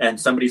and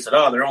somebody said,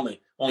 oh, they're only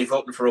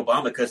voting for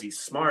Obama because he's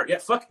smart. Yeah,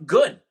 fuck,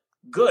 good.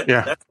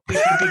 Yeah. That's what we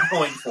should be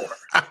going for.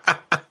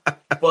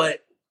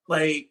 But,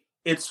 like,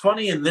 it's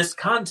funny in this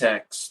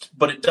context,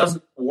 but it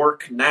doesn't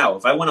work now.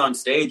 If I went on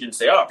stage and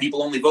say, oh,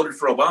 people only voted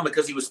for Obama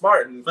because he was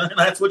smart, and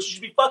that's what you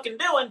should be fucking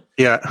doing.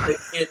 Yeah.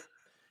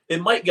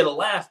 It might get a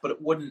laugh, but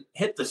it wouldn't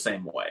hit the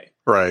same way.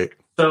 Right.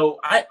 So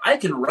I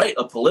can write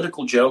a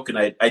political joke, and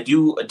I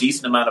do a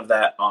decent amount of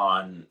that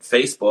on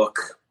Facebook,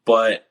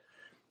 but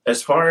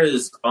as far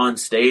as on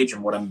stage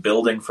and what I'm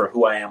building for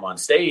who I am on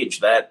stage,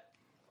 that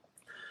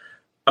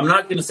I'm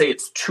not going to say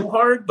it's too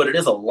hard, but it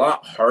is a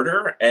lot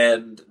harder,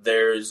 and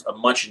there's a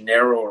much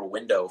narrower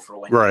window for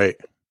when. Right.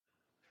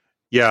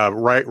 Yeah,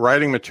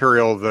 writing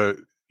material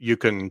that you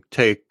can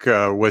take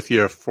with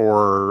you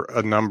for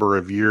a number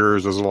of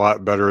years is a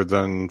lot better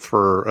than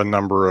for a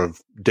number of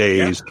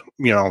days.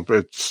 Yeah.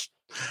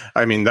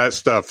 I mean, that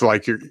stuff,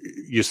 like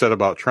you said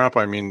about Trump,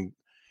 I mean,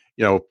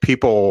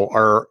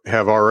 people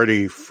have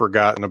already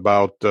forgotten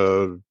about,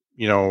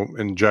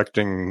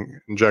 injecting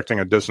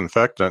a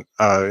disinfectant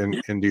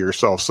into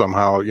yourself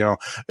somehow,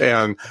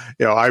 and,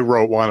 I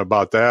wrote one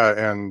about that.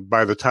 And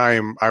by the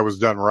time I was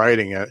done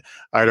writing it,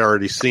 I'd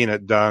already seen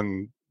it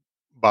done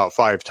about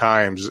 5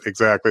 times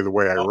exactly the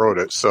way I wrote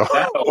it. So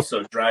that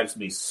also drives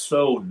me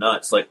so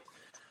nuts. Like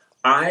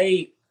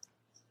I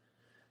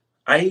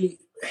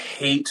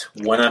hate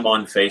when I'm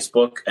on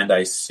Facebook and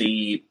I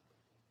see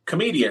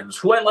comedians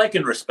who I like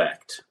and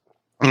respect,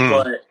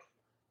 but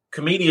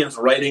comedians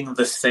writing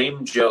the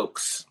same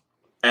jokes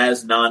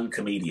as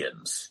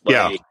non-comedians.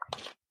 Like,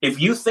 if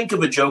you think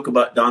of a joke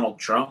about Donald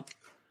Trump,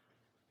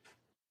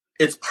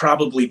 it's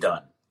probably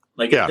done.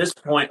 Like at this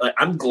point, like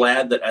I'm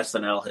glad that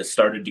SNL has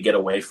started to get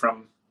away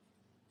from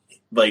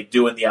like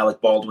doing the Alec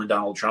Baldwin,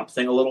 Donald Trump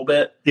thing a little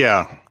bit.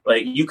 Yeah.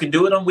 Like you can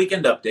do it on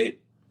Weekend Update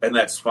and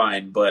that's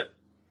fine. But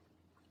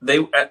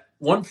at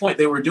one point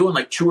they were doing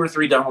like 2 or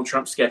 3 Donald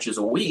Trump sketches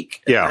a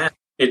week. Yeah.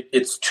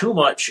 It's too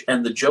much.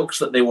 And the jokes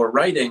that they were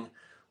writing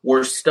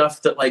were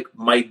stuff that like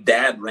my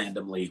dad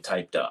randomly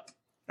typed up.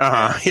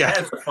 Yeah. My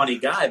dad's a funny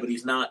guy, but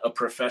he's not a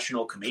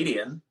professional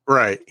comedian.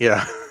 Right.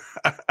 Yeah.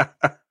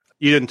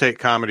 You didn't take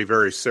comedy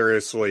very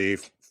seriously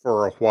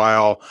for a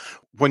while.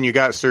 When you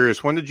got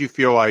serious, when did you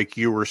feel like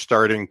you were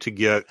starting to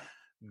get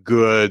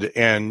good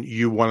and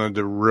you wanted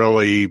to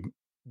really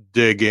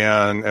dig in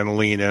and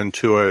lean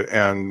into it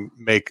and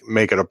make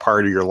it a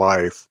part of your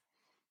life?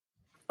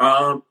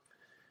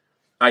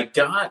 I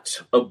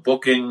got a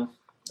booking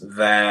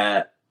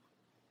that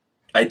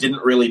I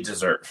didn't really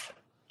deserve.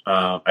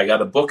 I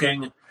got a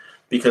booking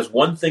because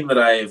one thing that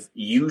I've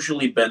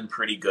usually been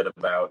pretty good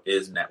about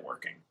is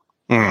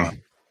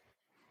networking.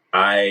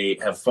 I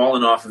have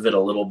fallen off of it a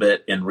little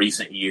bit in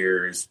recent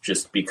years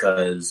just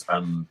because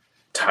I'm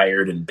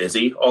tired and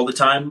busy all the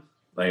time.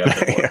 Like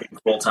I've been working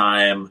full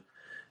time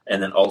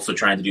and then also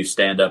trying to do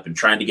stand up and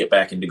trying to get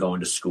back into going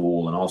to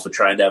school and also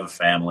trying to have a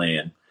family.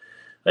 And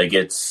like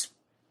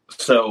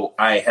so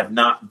I have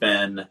not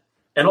been,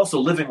 and also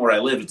living where I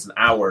live, it's an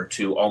hour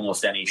to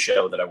almost any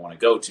show that I want to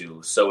go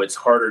to. So it's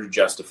harder to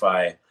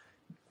justify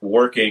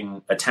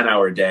working a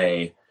 10-hour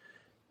day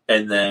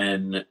and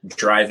then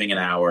driving an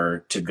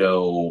hour to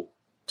go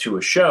to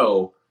a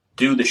show,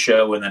 do the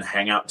show, and then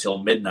hang out till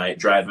midnight,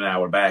 drive an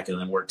hour back, and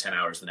then work 10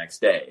 hours the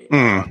next day.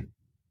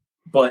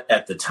 But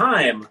at the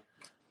time,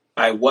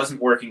 I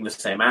wasn't working the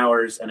same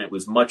hours, and I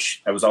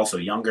was also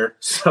younger,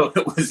 so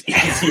it was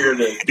easier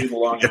to do the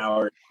long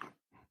hours.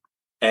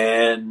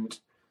 And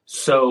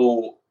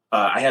so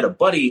I had a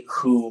buddy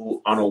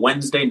who, on a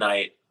Wednesday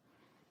night,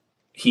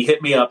 he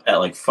hit me up at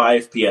like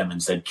 5 p.m.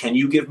 and said, "Can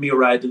you give me a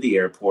ride to the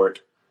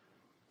airport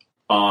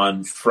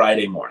on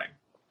Friday morning?"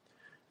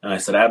 And I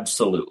said,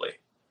 "Absolutely."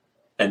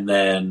 And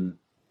then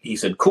he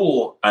said,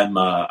 "Cool. I'm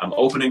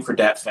opening for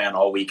Dat Fan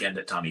all weekend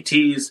at Tommy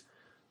T's."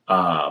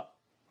 I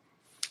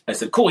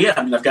said, "Cool. Yeah.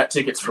 I mean, I've got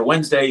tickets for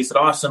Wednesday." He said,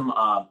 "Awesome.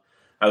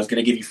 I was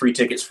going to give you free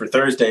tickets for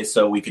Thursday,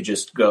 so we could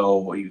just go.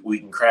 We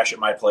can crash at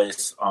my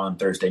place on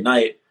Thursday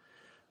night."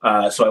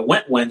 So I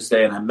went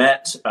Wednesday and I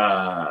met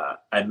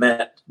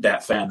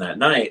Dat Fan that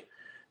night,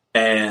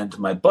 and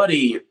my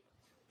buddy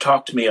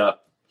talked me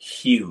up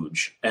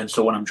huge. And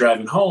so when I'm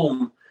driving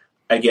home,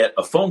 I get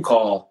a phone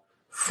call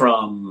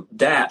from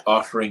Dat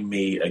offering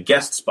me a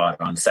guest spot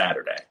on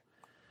Saturday.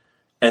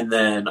 And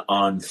then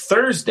on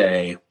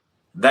Thursday,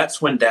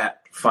 that's when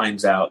Dat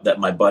finds out that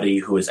my buddy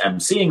who is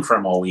emceeing for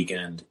him all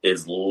weekend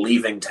is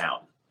leaving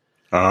town.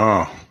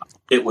 Oh.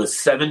 It was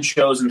 7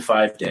 shows in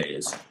 5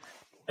 days.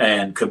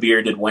 And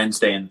Kabir did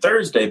Wednesday and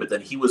Thursday, but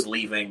then he was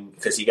leaving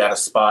because he got a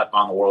spot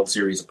on the World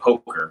Series of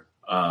Poker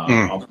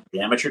on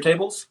the amateur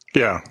tables.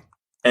 Yeah.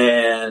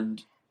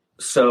 And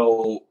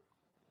so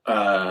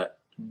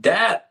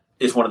Dat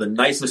is one of the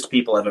nicest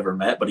people I've ever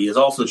met, but he is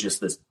also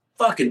just this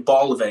fucking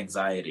ball of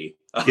anxiety.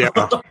 Yeah.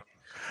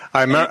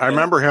 I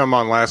remember him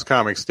on Last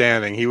Comic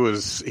Standing. He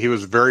was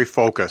very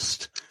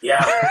focused.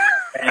 Yeah.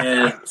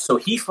 And so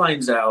he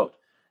finds out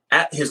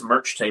at his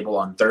merch table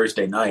on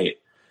Thursday night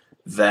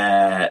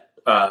that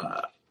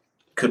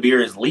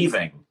Kabir is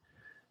leaving.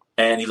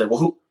 And he's like,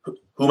 "Well,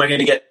 who am I going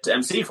to get to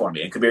MC for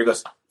me?" And Kabir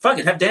goes, "Fuck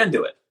it, have Dan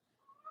do it."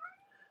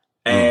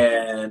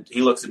 And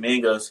he looks at me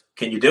and goes,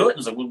 "Can you do it?" And I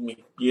was like, "Well,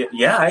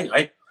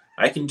 yeah,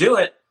 I can do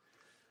it."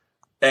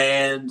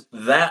 And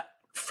that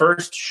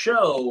first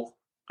show,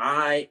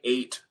 I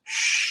ate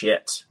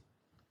shit.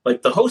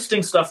 Like the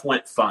hosting stuff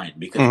went fine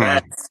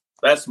because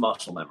that's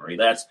muscle memory.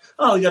 That's,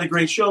 "Oh, we got a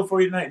great show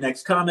for you tonight.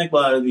 Next comic,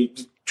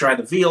 try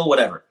the veal,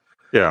 whatever."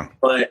 Yeah.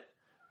 But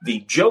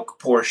the joke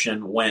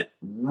portion went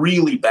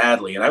really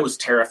badly, and I was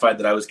terrified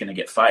that I was going to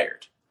get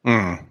fired.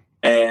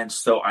 And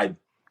so I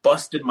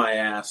busted my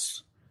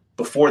ass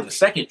before the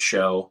second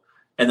show,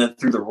 and then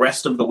through the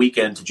rest of the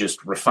weekend to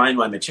just refine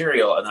my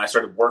material. And then I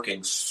started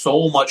working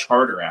so much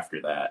harder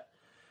after that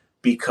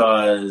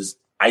because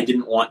I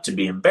didn't want to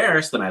be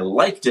embarrassed, and I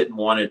liked it and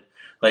wanted,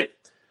 like,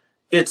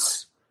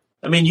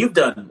 you've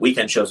done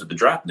weekend shows at the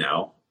Drop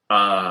now,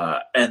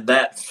 and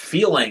that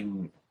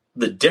feeling,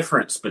 the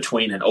difference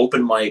between an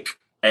open mic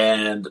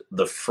and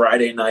the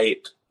Friday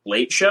night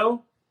late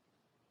show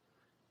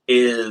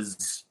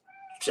is,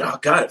 oh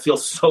God, it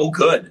feels so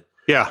good.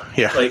 Yeah.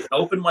 Like,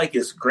 open mic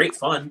is great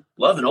fun.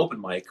 Love an open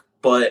mic.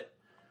 But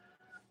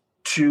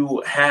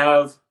to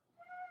have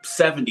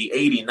 70,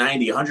 80,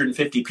 90,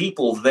 150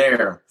 people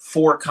there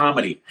for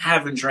comedy,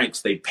 having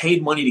drinks, they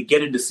paid money to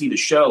get in to see the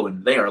show,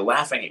 and they are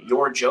laughing at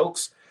your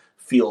jokes,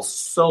 feels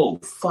so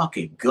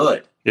fucking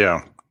good.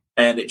 Yeah.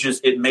 And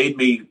it made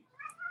me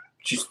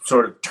just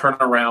sort of turn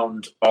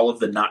around all of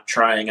the not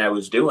trying I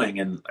was doing,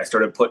 and I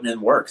started putting in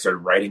work, started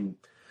writing.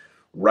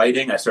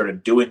 I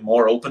started doing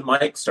more open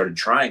mics, started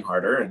trying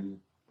harder, and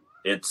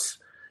it's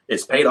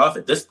paid off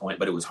at this point,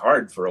 but it was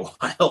hard for a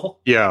while.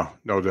 Yeah,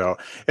 no doubt.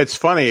 It's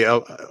funny.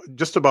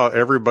 Just about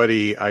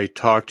everybody I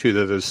talk to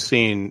that has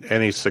seen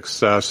any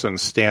success in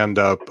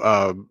stand-up,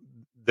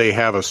 they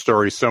have a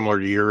story similar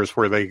to yours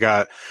where they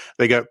got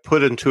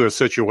put into a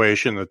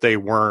situation that they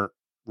weren't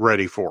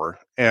ready for,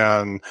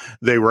 and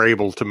they were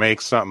able to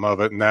make something of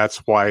it, and that's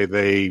why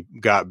they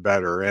got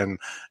better. And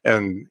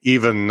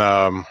even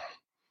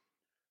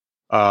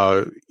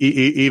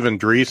even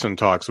Dreesen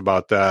talks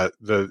about that,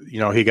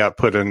 he got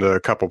put into a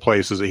couple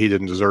places that he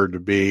didn't deserve to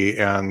be,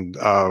 and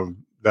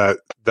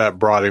that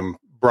brought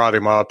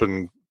him up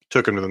and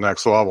took him to the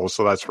next level.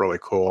 So that's really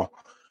cool.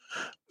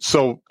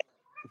 So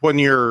when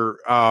you're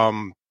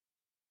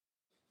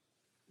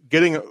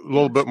getting a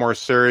little bit more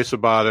serious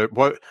about it,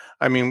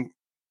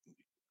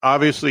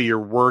 obviously you're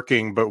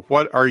working, but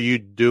what are you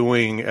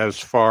doing as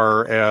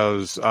far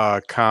as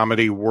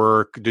comedy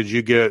work? Did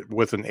you get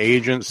with an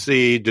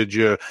agency? Did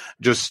you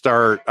just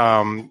start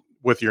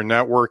with your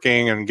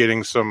networking and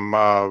getting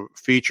some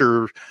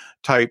feature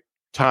type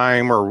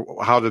time,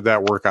 or how did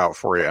that work out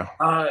for you?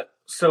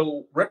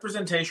 So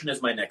representation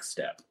is my next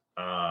step.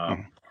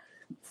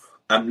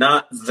 I'm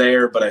not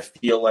there, but I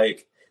feel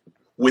like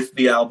with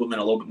the album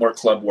and a little bit more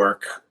club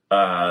work,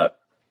 it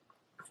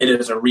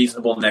is a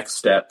reasonable next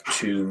step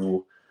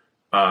to,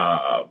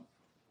 now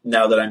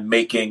that I'm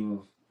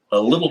making a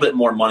little bit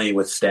more money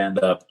with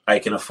stand-up, I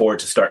can afford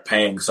to start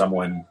paying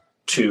someone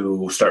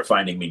to start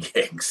finding me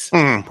gigs.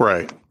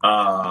 Right.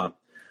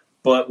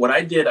 But what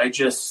I did, I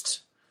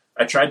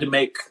tried to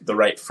make the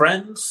right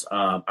friends.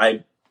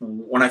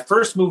 When I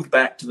first moved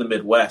back to the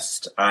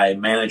Midwest, I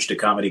managed a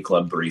comedy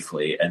club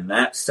briefly, and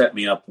that set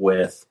me up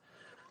with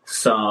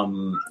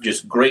some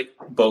just great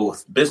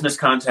both business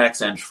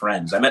contacts and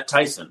friends. I met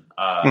Tyson,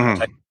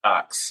 Tyson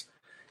Cox.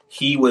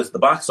 He was the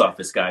box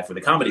office guy for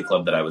the comedy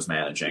club that I was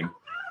managing.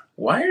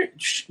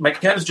 My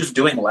cat is just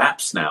doing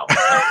laps now.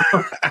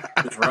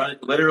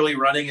 Literally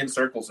running in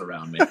circles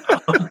around me.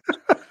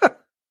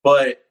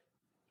 But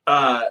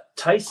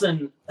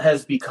Tyson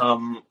has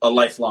become a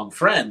lifelong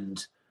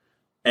friend.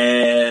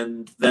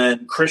 And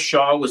then Chris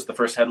Shaw was the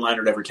first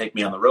headliner to ever take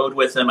me on the road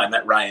with him. I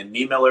met Ryan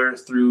Niemiller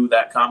through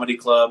that comedy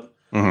club.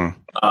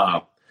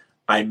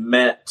 I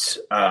met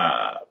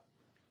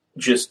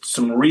just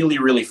some really,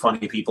 really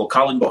funny people.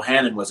 Colin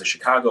Bohannon was a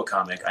Chicago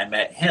comic. I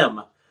met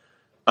him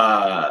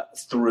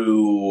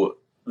through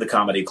the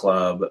comedy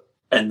club.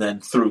 And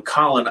then through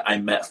Colin, I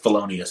met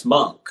Thelonious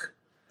Monk.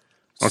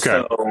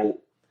 Okay.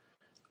 So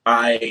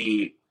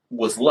I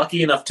was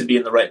lucky enough to be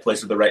in the right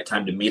place at the right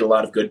time to meet a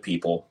lot of good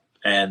people.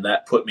 And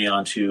that put me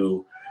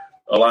onto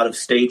a lot of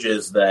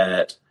stages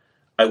that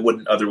I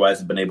wouldn't otherwise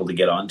have been able to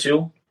get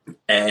onto.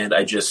 And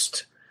I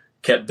just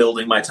kept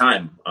building my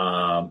time.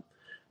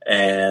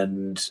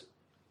 And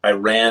I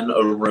ran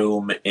a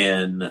room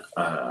in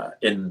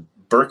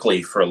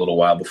Berkeley for a little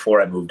while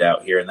before I moved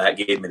out here. And that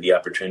gave me the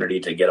opportunity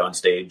to get on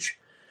stage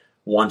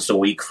once a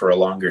week for a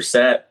longer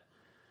set.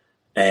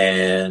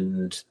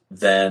 And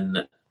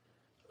then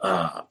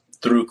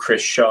through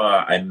Chris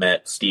Shaw, I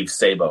met Steve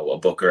Sabo, a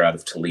booker out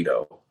of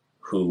Toledo,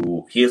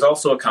 who he is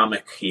also a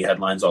comic. He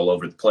headlines all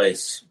over the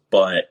place,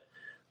 but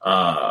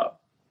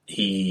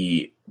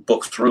he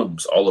books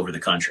rooms all over the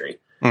country.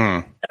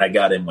 And I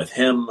got in with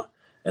him,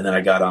 and then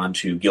I got on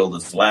to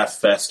Gilda's Laugh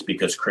Fest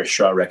because Chris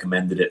Shaw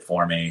recommended it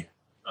for me.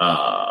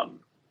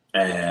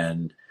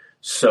 And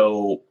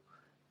so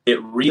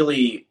it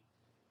really,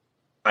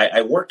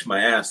 I worked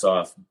my ass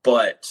off,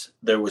 but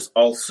there was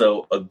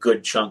also a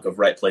good chunk of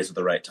right place at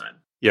the right time.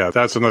 Yeah,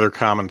 that's another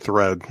common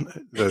thread.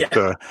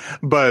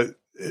 But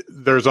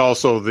there's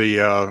also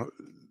the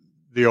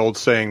old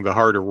saying, the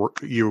harder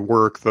you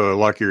work, the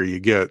luckier you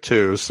get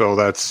too. So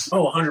that's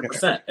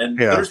 100%. And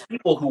there's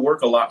people who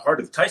work a lot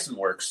harder. Tyson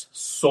works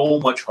so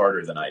much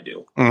harder than I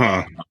do.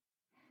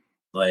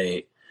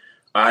 Like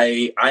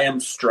I am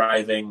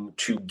striving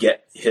to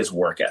get his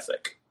work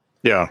ethic.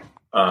 Yeah.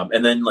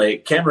 And then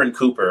like Cameron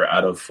Cooper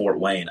out of Fort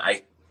Wayne,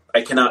 I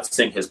cannot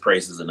sing his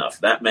praises enough.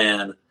 That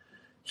man,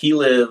 he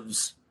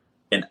lives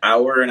an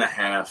hour and a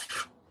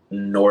half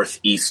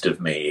northeast of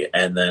me,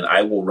 and then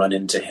I will run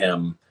into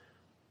him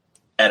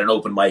at an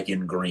open mic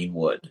in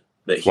Greenwood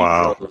that he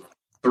drove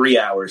 3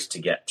 hours to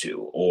get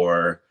to.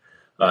 Or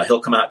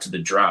he'll come out to the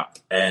drop,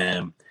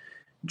 and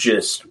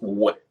just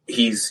what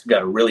he's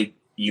got a really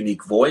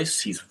unique voice.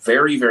 He's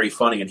very, very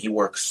funny, and he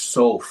works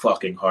so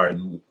fucking hard.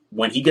 And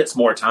when he gets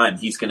more time,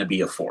 he's going to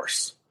be a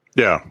force.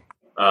 Yeah.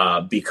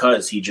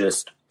 Because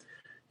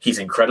he's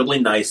incredibly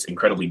nice,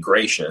 incredibly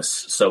gracious.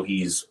 So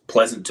he's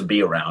pleasant to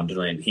be around.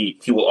 And he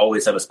will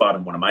always have a spot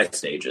on one of my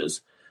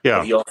stages. Yeah.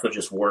 But he also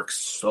just works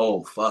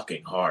so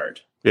fucking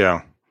hard.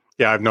 Yeah.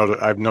 Yeah. I've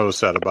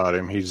noticed that about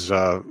him. He's,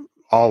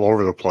 all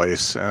over the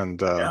place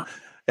and,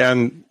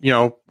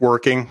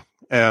 working.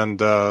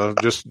 And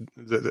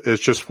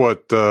it's just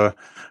what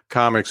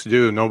comics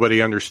do.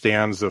 Nobody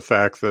understands the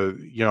fact that,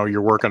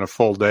 you're working a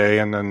full day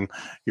and then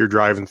you're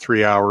driving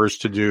 3 hours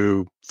to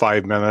do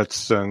 5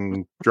 minutes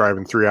and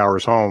driving 3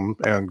 hours home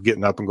and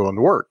getting up and going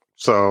to work.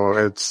 So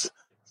it's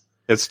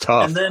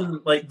tough. And then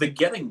the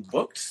getting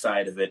booked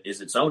side of it is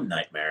its own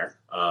nightmare.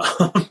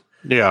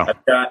 Yeah.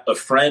 I've got a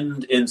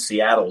friend in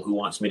Seattle who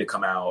wants me to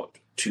come out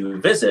to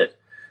visit.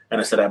 And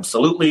I said,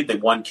 absolutely. The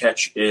one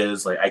catch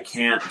is I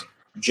can't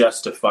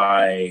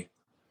justify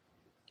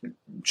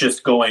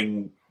just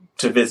going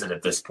to visit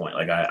at this point.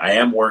 I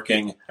am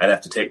working. I'd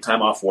have to take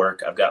time off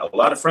work. I've got a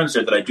lot of friends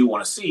there that I do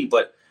want to see,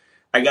 but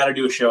I got to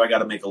do a show. I got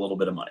to make a little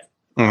bit of money.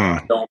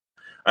 I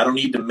don't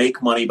need to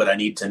make money, but I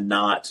need to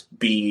not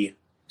be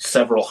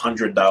several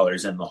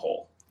 $100s in the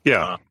hole.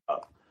 Yeah.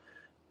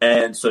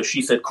 And so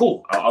she said,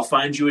 cool, I'll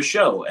find you a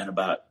show. And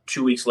about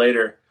 2 weeks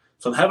later,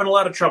 so I'm having a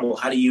lot of trouble.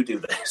 How do you do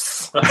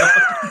this?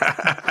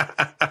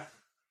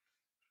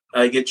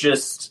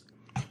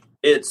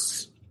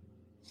 It's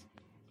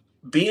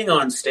being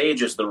on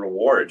stage is the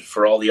reward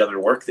for all the other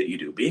work that you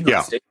do. Being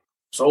on stage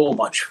is so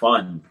much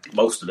fun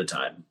most of the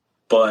time,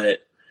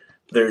 but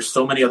there's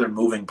so many other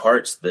moving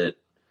parts that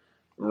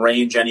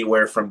range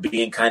anywhere from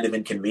being kind of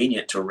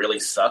inconvenient to really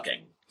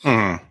sucking.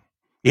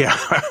 Yeah.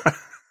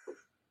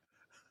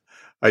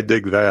 I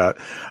dig that.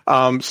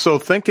 So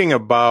thinking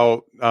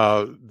about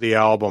the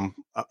album,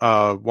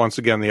 once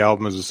again, the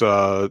album is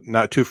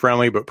Not Too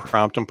Friendly, but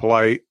Prompt and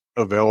Polite,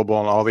 available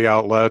on all the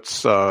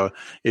outlets.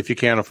 If you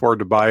can't afford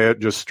to buy it,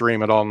 just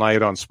stream it all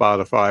night on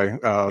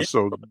Spotify,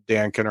 so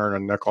Dan can earn a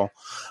nickel.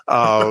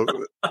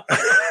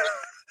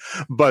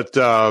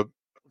 But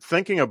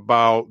thinking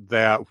about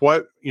that,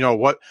 what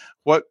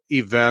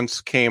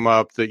events came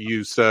up that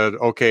you said,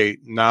 okay,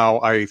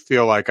 now I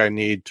feel like I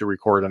need to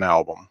record an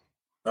album?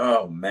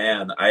 Oh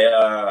man,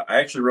 I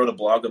actually wrote a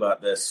blog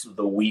about this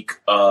the week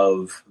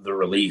of the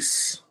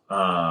release.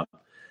 I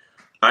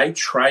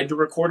tried to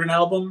record an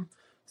album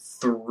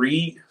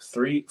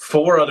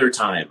 4 other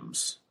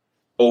times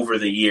over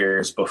the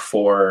years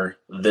before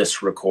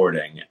this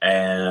recording,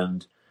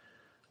 and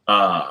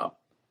the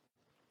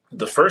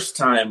first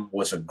time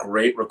was a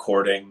great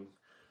recording.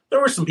 There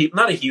were some people,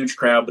 not a huge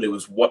crowd, but it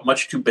was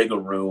much too big a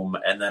room.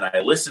 And then I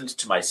listened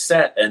to my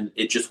set, and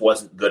it just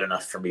wasn't good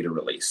enough for me to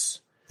release.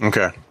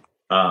 Okay.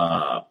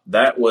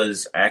 That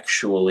was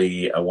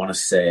actually, I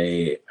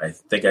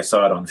think I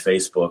saw it on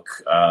Facebook,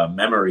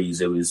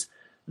 Memories. It was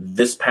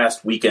this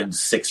past weekend,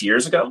 6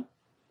 years ago.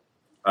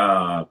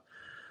 I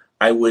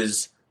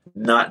was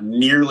not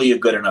nearly a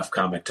good enough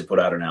comic to put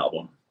out an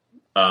album.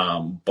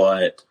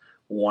 But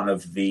one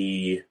of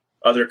the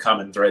other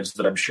common threads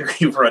that I'm sure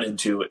you've run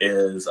into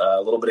is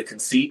a little bit of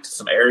conceit,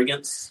 some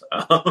arrogance.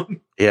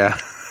 Yeah.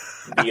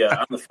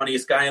 I'm the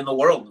funniest guy in the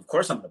world. Of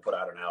course I'm going to put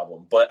out an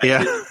album, but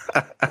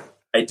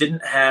I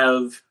didn't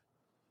have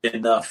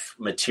enough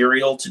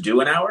material to do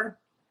an hour.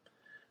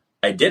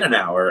 I did an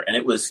hour and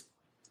it was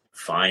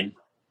fine.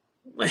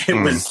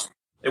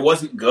 It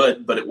wasn't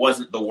good, but it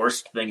wasn't the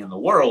worst thing in the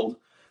world,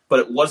 but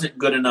it wasn't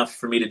good enough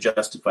for me to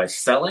justify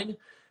selling.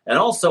 And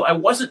also I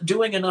wasn't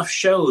doing enough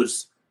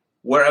shows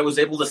where I was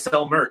able to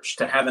sell merch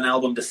to have an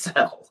album to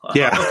sell.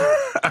 Yeah.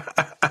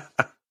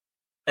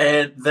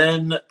 And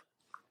then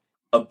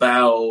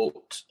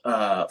about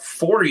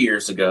 4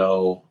 years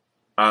ago,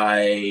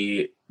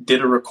 I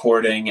did a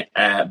recording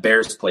at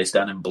Bear's Place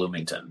down in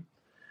Bloomington.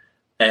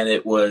 And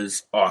it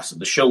was awesome.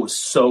 The show was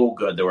so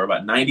good. There were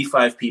about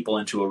 95 people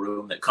into a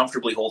room that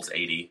comfortably holds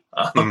 80.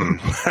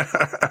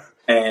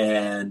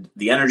 And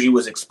the energy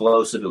was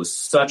explosive. It was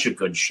such a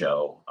good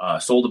show.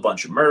 Sold a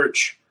bunch of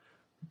merch.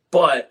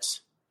 But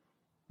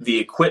the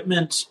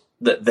equipment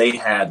that they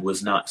had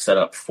was not set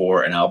up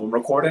for an album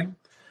recording.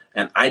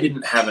 And I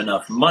didn't have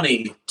enough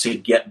money to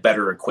get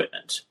better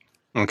equipment.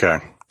 Okay.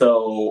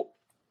 So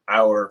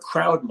our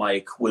crowd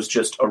mic was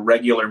just a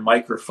regular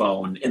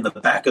microphone in the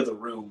back of the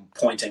room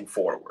pointing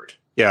forward.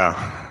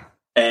 Yeah.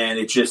 And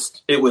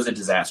it was a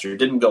disaster. It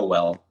didn't go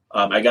well.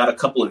 I got a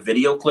couple of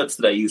video clips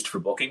that I used for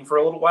booking for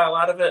a little while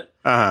out of it.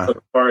 But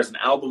as far as an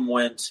album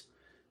went,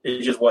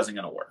 it just wasn't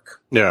going to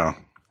work. Yeah.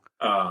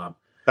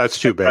 That's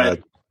too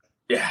bad.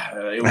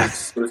 It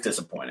was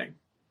disappointing.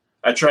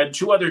 I tried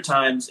 2 other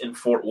times in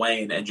Fort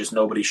Wayne and just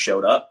nobody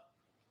showed up.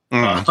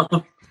 I've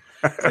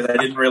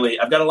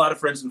got a lot of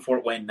friends in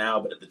Fort Wayne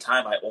now, but at the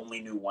time I only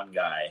knew one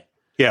guy.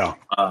 Yeah.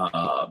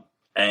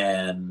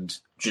 And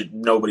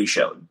nobody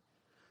showed.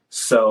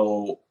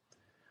 So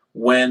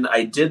when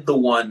I did the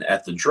one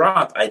at the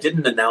drop, I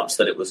didn't announce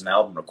that it was an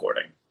album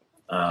recording.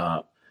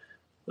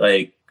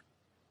 like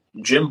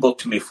Jim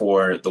booked me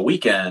for the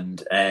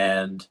weekend,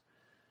 and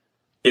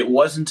it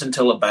wasn't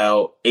until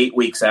about 8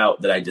 weeks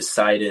out that I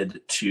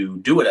decided to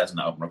do it as an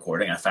album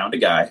recording. I found a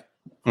guy,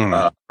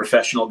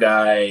 professional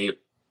guy,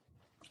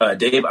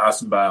 Dave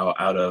Ossenbaugh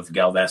out of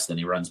Galveston.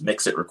 He runs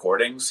Mix It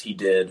Recordings. He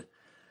did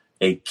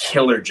a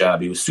killer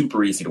job. He was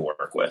super easy to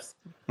work with.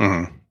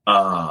 And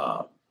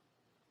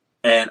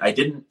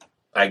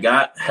I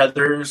got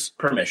Heather's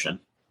permission,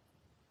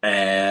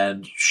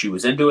 and she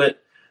was into it.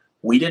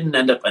 We didn't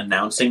end up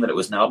announcing that it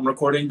was an album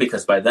recording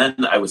because by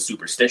then I was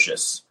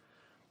superstitious.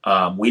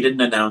 We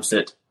didn't announce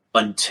it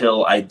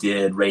until I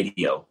did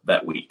radio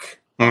that week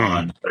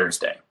on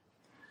Thursday.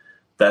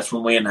 That's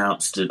when we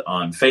announced it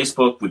on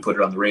Facebook. We put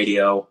it on the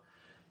radio,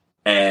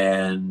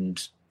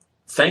 and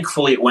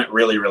thankfully it went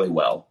really, really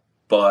well.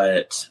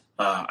 But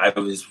I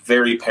was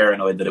very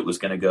paranoid that it was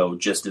going to go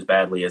just as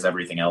badly as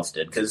everything else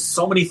did because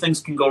so many things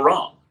can go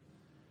wrong.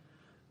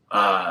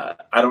 I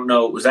don't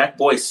know. Zach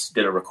Boyce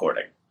did a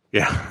recording.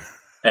 Yeah.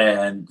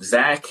 And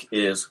Zach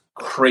is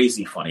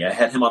crazy funny. I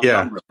had him on the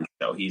Unreal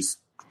show. He's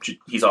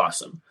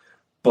awesome.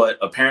 But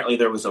apparently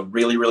there was a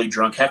really, really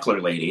drunk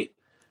heckler lady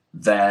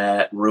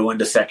that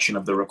ruined a section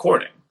of the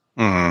recording.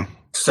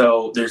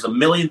 So there's a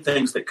million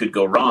things that could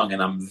go wrong,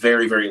 and I'm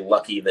very, very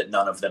lucky that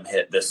none of them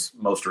hit this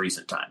most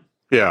recent time.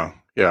 Yeah,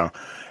 yeah.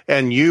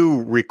 And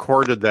you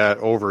recorded that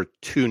over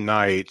 2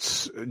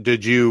 nights.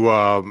 Did you,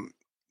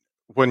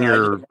 when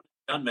you're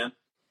done, man?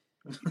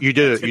 You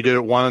did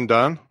it one and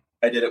done?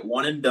 I did it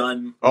one and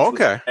done. Oh,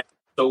 okay. I was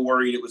so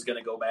worried it was going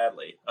to go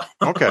badly.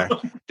 Okay.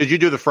 Did you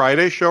do the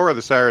Friday show or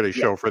the Saturday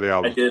show for the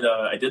album?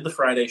 I did the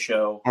Friday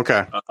show.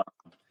 Okay.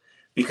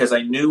 Because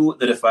I knew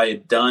that if I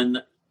had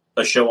done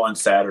a show on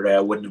Saturday,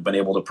 I wouldn't have been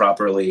able to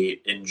properly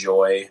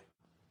enjoy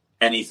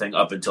anything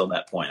up until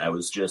that point. I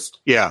was just,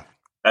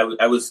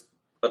 I was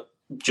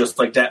just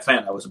like that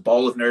fan. I was a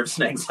ball of nerves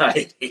and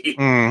anxiety.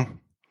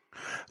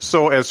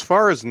 So as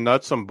far as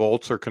nuts and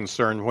bolts are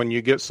concerned, when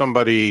you get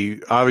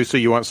somebody, obviously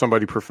you want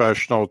somebody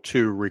professional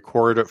to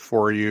record it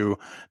for you.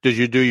 Did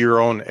you do your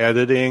own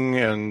editing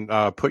and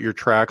put your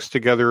tracks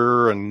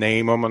together and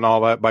name them and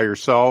all that by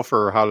yourself,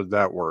 or how did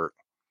that work?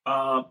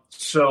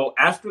 So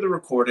after the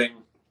recording,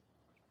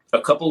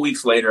 a couple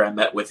weeks later, I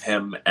met with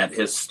him at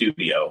his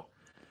studio,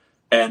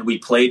 and we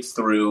played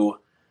through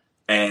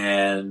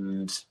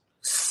and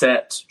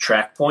set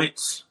track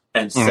points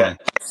and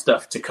set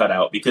stuff to cut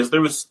out, because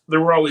there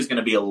were always going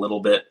to be a little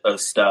bit of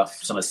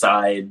stuff, some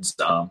asides.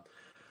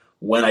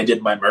 When I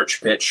did my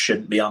merch pitch,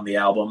 shouldn't be on the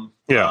album.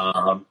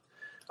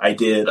 I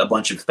did a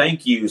bunch of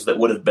thank yous that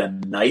would have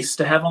been nice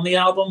to have on the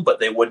album, but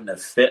they wouldn't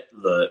have fit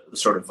the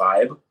sort of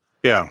vibe.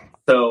 Yeah.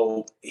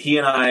 So he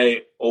and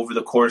I, over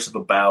the course of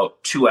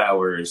about 2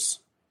 hours,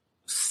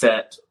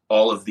 set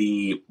all of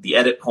the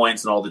edit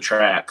points and all the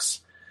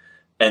tracks.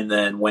 And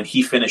then when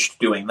he finished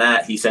doing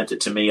that, he sent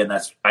it to me, and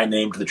I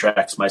named the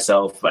tracks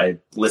myself. I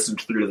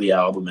listened through the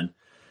album and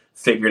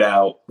figured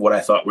out what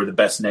I thought were the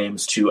best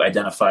names to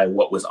identify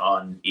what was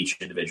on each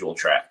individual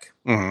track.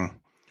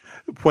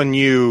 When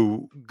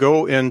you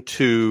go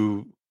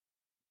into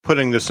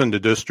putting this into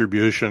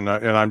distribution,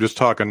 and I'm just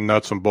talking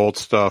nuts and bolts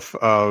stuff,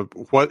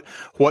 what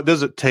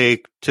does it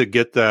take to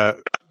get that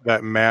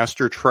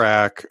master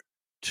track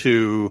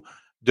to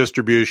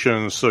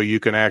distribution so you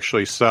can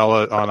actually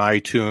sell it on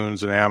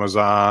iTunes and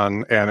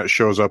Amazon and it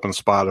shows up in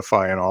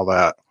Spotify and all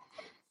that?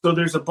 So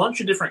there's a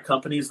bunch of different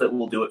companies that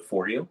will do it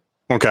for you.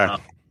 Okay.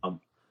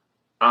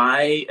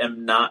 I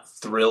am not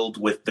thrilled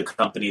with the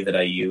company that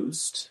I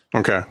used.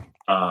 Okay.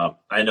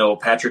 I know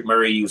Patrick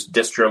Murray used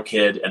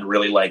DistroKid and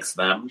really likes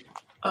them.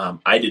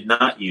 I did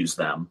not use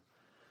them.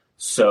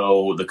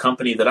 So the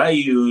company that I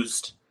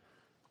used,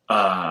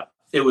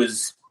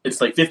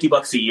 it's like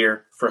 $50 a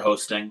year for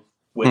hosting,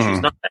 which is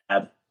not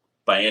bad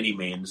by any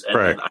means. And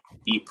then I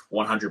keep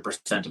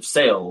 100% of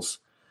sales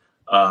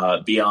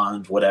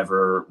beyond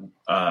whatever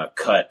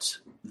cut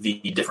the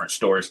different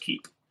stores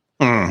keep.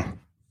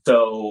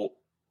 So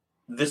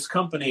this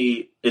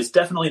company is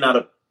definitely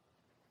not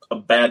a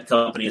bad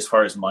company as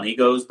far as money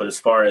goes, but as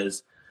far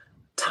as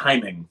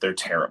timing, they're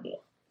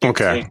terrible.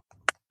 Okay.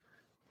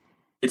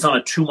 It's on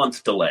a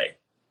 2-month delay.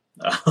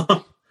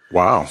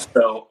 Wow.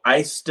 So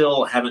I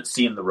still haven't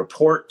seen the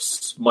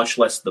reports, much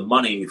less the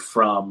money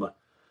from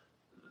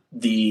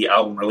the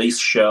album release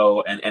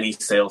show and any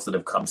sales that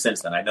have come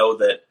since then. I know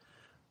that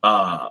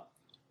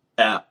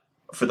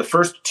for the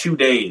first 2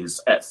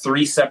 days, at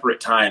 3 separate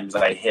times,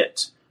 I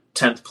hit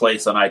 10th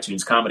place on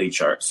iTunes comedy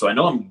chart. So I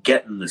know I'm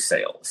getting the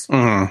sales.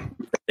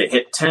 It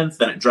hit 10th,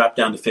 then it dropped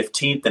down to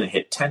 15th, then it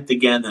hit 10th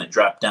again, then it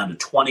dropped down to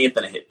 20th,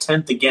 then it hit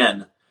 10th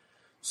again.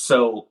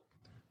 So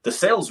the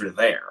sales are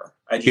there.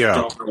 I just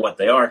don't know what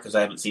they are because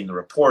I haven't seen the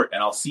report,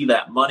 and I'll see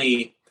that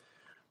money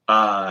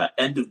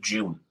end of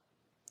June.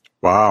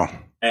 Wow.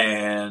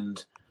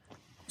 And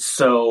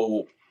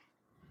so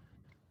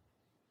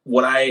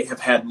what I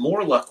have had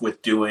more luck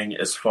with doing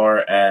as far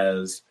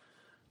as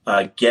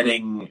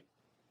getting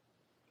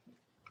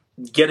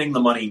the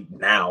money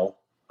now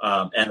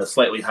and a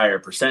slightly higher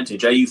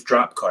percentage, I use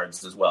drop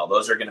cards as well.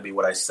 Those are going to be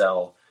what I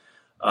sell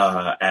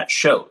at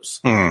shows.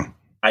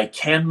 I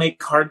can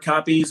make hard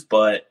copies,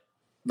 but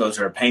those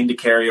are a pain to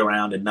carry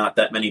around, and not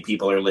that many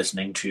people are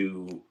listening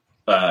to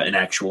an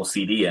actual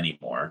CD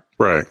anymore.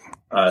 Right.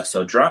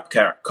 So Drop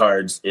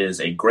Cards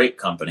is a great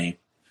company.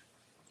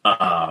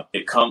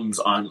 It comes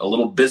on a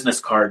little business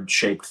card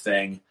shaped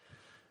thing,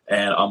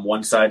 and on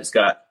one side it's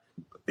got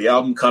the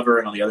album cover,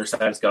 and on the other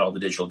side it's got all the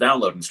digital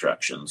download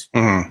instructions.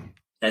 And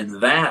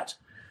that,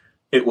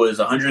 it was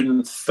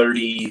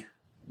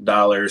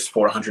 $130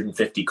 for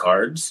 150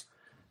 cards,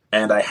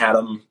 and I had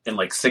them in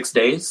like 6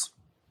 days.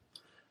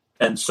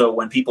 And so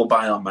when people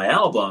buy on my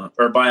album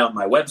or buy on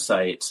my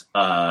website,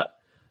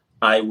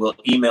 I will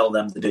email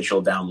them the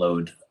digital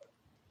download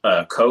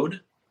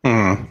code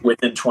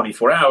within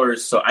 24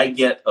 hours. So I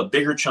get a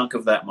bigger chunk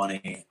of that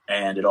money,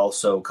 and it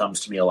also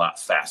comes to me a lot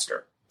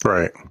faster.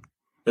 Right.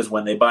 Because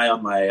when they buy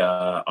on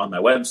my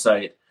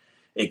website,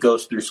 it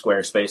goes through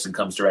Squarespace and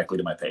comes directly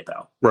to my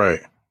PayPal.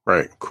 Right.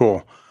 Right.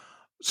 Cool.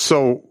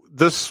 So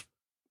this,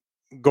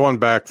 going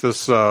back,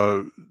 this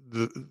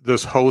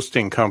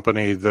hosting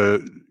company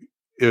that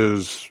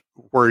is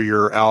where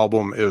your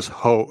album is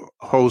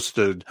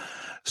hosted.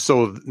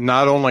 So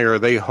not only are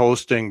they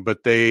hosting,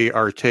 but they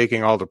are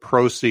taking all the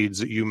proceeds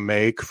that you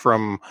make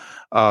from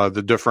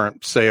the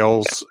different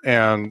sales,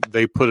 and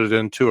they put it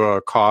into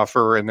a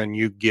coffer, and then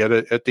you get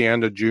it at the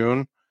end of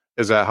June.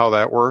 Is that how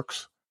that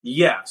works?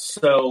 Yeah.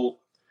 So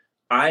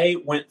I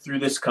went through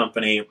this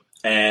company,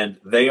 and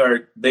they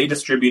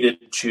distribute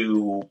it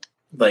to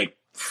like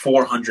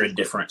 400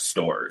 different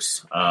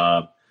stores.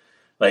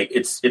 Like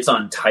it's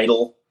on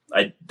Tidal.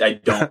 I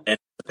don't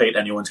anticipate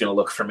anyone's going to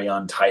look for me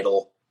on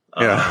Tidal.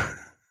 Yeah.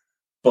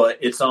 But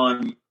it's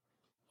on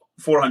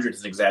 400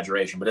 is an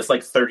exaggeration, but it's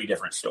like 30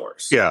 different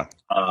stores. Yeah.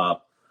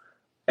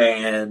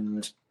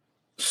 And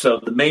so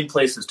the main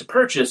places to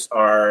purchase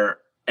are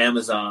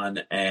Amazon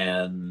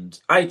and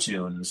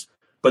iTunes,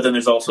 but then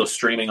there's also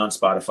streaming on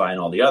Spotify and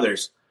all the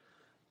others.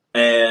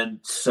 And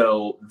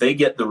so they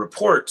get the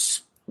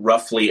reports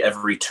roughly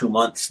every 2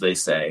 months, they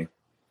say.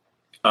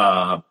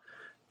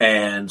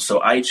 And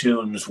so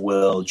iTunes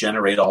will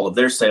generate all of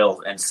their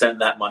sales and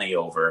send that money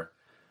over.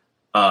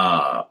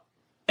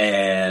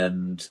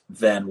 And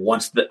then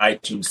once the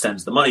iTunes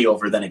sends the money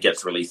over, then it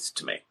gets released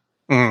to me.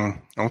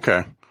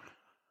 Okay.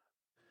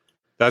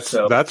 That's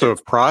a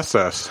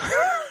process.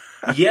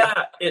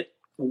 Yeah.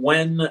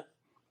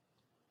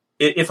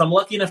 If I'm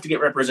lucky enough to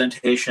get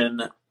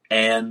representation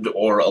and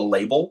or a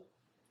label,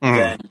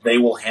 then they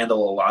will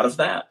handle a lot of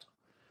that.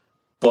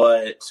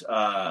 But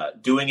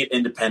doing it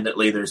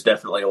independently, there's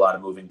definitely a lot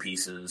of moving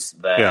pieces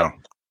that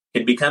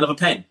can be kind of a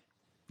pain.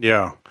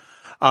 Yeah.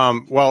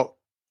 Well,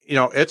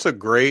 it's a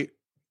great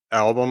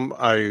album.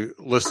 I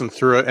listened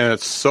through it, and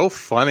it's so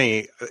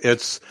funny.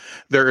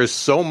 There is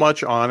so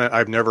much on it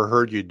I've never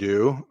heard you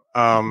do.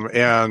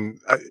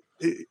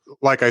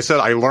 Like I said,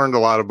 I learned a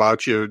lot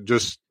about you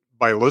just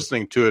by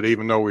listening to it,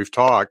 even though we've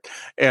talked.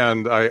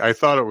 And I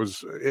thought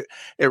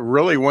it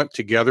really went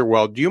together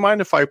well. Do you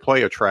mind if I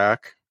play a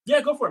track?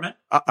 Yeah, go for it, man.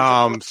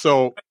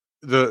 So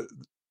the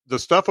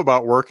stuff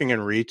about working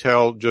in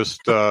retail,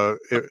 just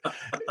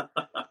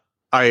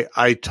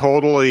I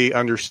totally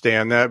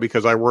understand that,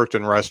 because I worked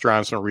in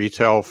restaurants and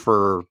retail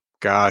for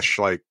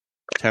like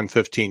 10,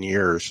 15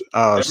 years.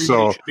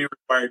 So should be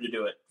required to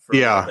do it. For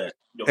a bit.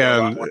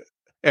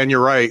 And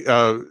you're right.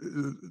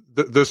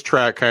 This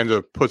track kind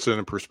of puts it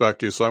in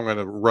perspective. So I'm going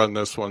to run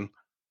this one.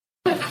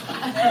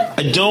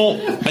 I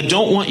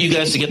don't want you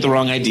guys to get the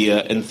wrong idea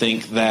and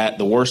think that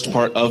the worst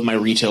part of my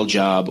retail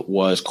job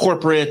was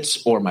corporate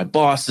or my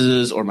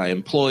bosses or my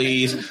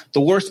employees.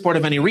 The worst part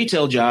of any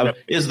retail job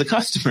is the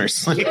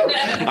customers.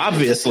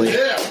 Obviously.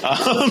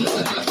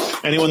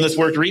 Anyone that's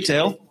worked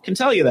retail can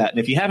tell you that. And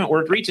if you haven't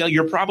worked retail,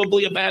 you're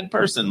probably a bad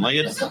person.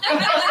 I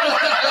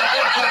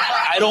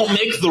don't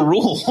make the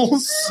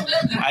rules.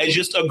 I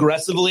just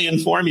aggressively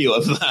inform you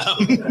of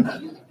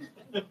them.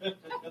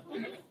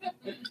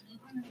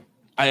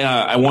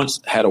 I once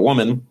had a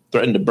woman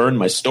threaten to burn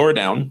my store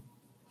down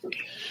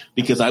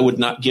because I would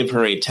not give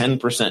her a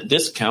 10%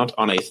 discount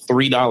on a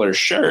 $3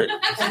 shirt.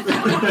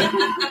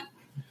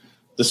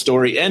 The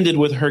story ended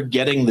with her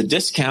getting the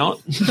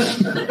discount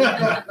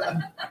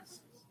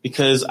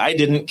because I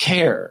didn't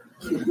care.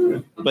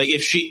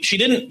 If she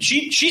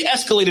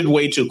escalated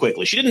way too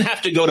quickly. She didn't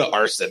have to go to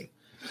arson.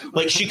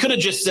 She could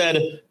have just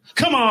said,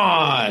 "Come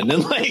on,"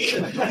 and she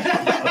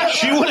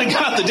would have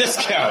got the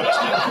discount.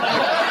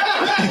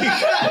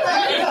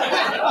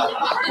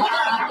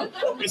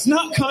 It's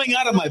not coming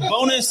out of my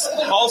bonus.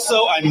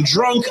 Also, I'm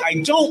drunk.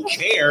 I don't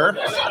care.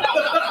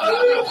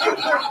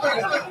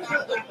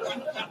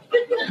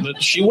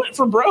 But she went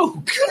for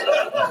broke.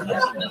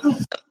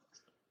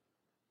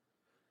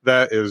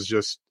 That is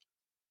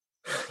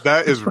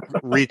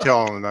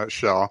retail in a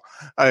nutshell.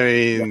 I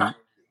mean,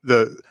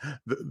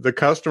 the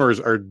customers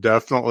are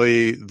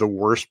definitely the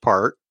worst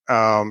part.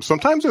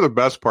 Sometimes they're the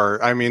best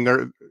part. I mean,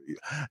 they're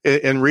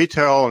in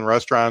retail and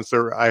restaurants.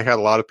 I had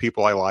a lot of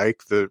people I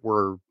liked that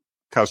were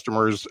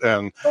customers,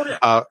 and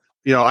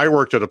I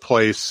worked at a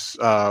place.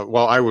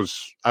 Well, I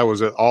was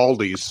at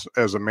Aldi's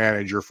as a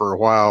manager for a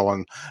while,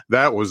 and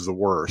that was the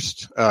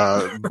worst.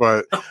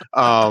 But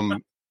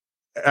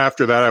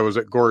after that, I was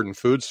at Gordon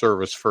Food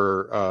Service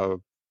for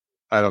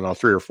I don't know,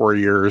 3 or 4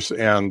 years,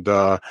 and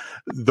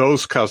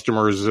those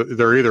customers,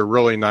 they're either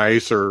really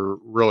nice or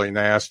really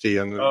nasty,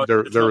 and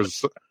there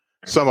was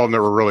some of them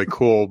that were really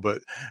cool,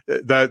 but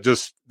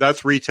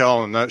that's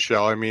retail in a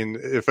nutshell. I mean,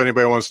 if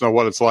anybody wants to know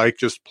what it's like,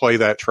 just play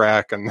that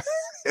track, and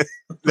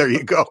there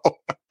you go.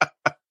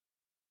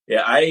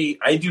 Yeah,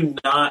 I do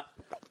not.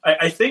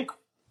 I think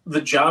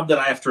the job that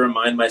I have to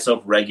remind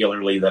myself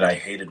regularly that I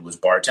hated was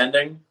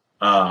bartending.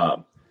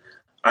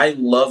 I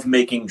love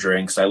making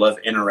drinks. I love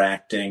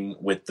interacting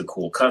with the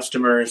cool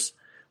customers,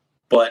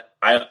 but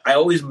I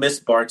always miss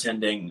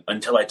bartending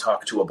until I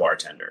talk to a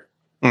bartender.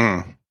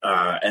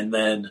 And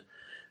then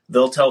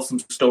they'll tell some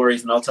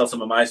stories, and I'll tell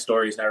some of my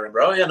stories, and I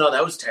remember, oh yeah, no,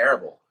 that was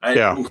terrible.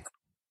 I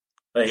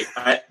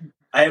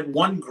had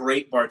one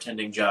great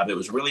bartending job. It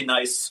was really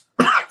nice,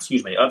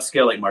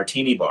 upscale, like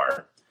martini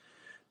bar.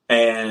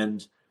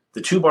 And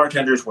the 2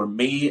 bartenders were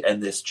me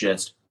and this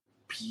just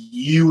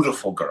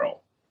beautiful girl.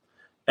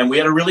 And we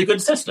had a really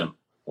good system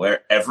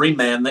where every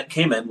man that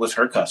came in was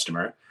her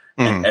customer,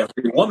 and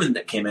every woman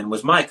that came in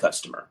was my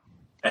customer.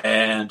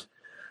 And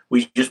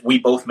we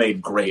both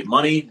made great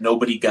money.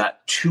 Nobody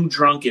got too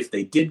drunk. If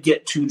they did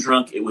get too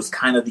drunk, it was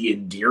kind of the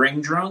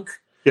endearing drunk.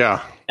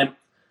 Yeah. And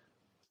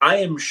I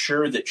am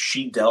sure that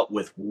she dealt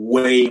with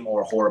way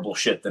more horrible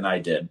shit than I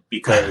did,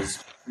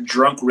 because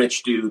drunk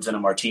rich dudes in a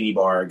martini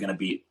bar are going to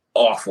be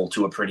awful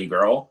to a pretty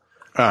girl.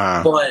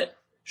 But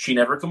she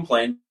never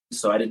complained,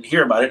 so I didn't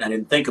hear about it, and I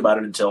didn't think about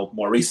it until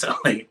more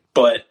recently.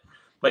 But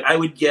like, I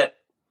would get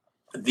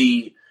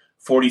the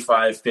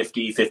 45,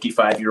 50,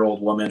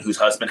 55-year-old woman whose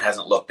husband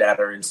hasn't looked at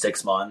her in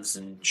 6 months,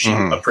 and she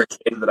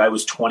appreciated that I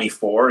was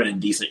 24 and in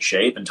decent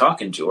shape, and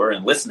talking to her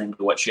and listening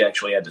to what she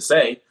actually had to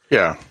say.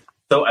 Yeah.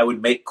 So I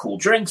would make cool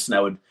drinks, and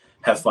I would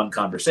have fun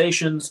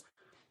conversations.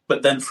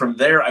 But then from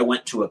there, I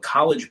went to a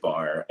college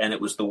bar, and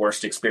it was the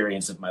worst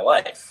experience of my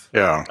life.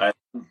 Yeah.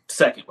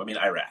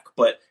 Iraq,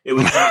 but it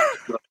was not.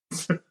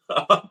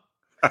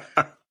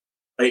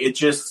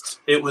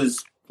 It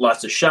was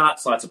lots of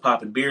shots, lots of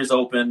popping beers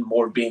open,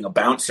 more being a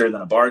bouncer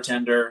than a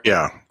bartender.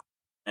 Yeah.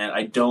 And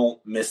I don't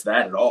miss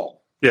that at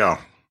all. Yeah.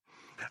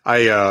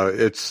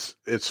 It's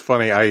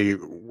funny. I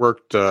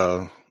worked,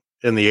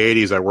 in the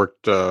 80s, I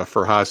worked,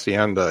 for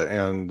Hacienda,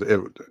 and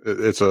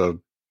it's a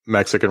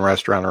Mexican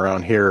restaurant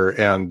around here.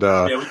 And, we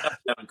got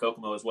that in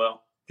Kokomo as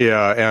well.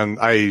 Yeah. And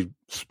I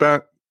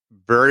spent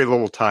very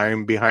little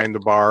time behind the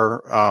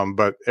bar.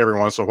 But every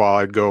once in a while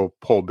I'd go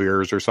pull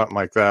beers or something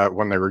like that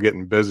when they were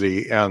getting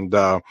busy. And,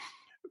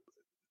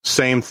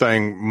 same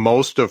thing.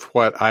 Most of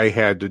what I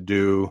had to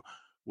do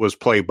was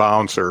play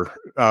bouncer,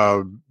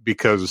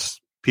 because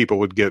people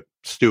would get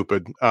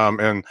stupid.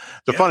 And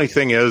the funny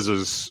thing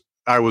is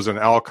I was in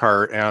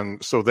Elkhart,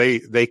 and so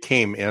they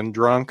came in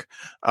drunk.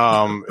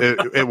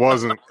 It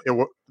wasn't,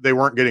 they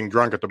weren't getting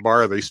drunk at the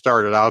bar. They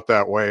started out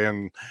that way,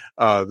 and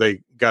they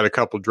got a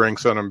couple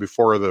drinks on them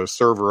before the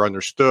server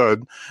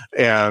understood.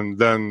 And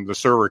then the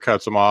server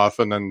cuts them off,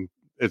 and then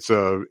it's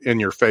a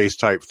in your face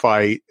type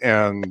fight.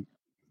 And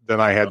then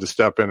I had to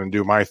step in and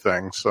do my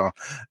thing. So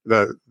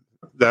that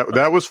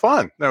was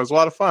fun. That was a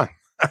lot of fun.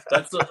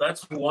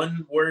 That's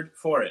one word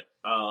for it.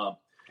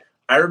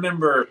 I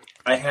remember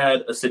I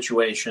had a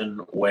situation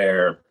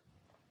where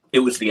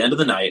it was the end of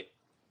the night,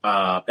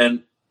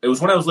 and it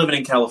was when I was living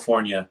in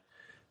California.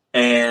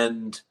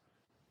 And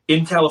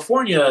in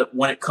California,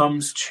 when it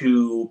comes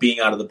to being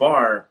out of the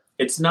bar,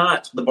 it's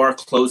not the bar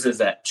closes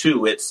at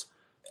 2. It's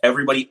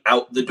everybody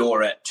out the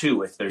door at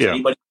 2. If there's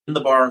anybody in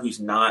the bar who's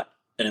not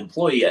an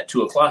employee at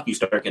 2:00, you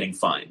start getting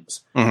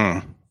fines.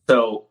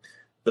 So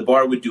the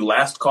bar would do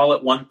last call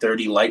at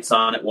 1:30, lights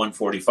on at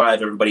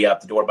 1:45, everybody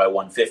out the door by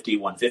 1:50,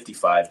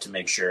 1:55 to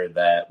make sure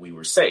that we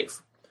were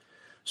safe.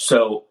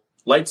 So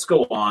lights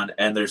go on,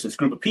 and there's this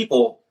group of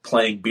people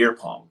playing beer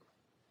pong,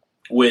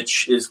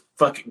 which is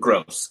fucking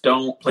gross.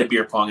 Don't play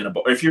beer pong in a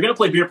bar. If you're going to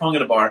play beer pong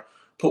in a bar,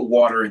 put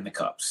water in the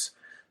cups,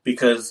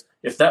 because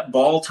if that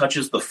ball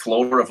touches the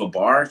floor of a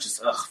bar,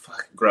 just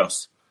fucking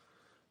gross.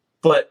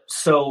 But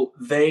so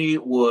they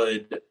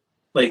would,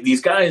 like,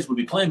 these guys would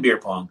be playing beer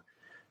pong.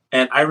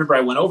 And I remember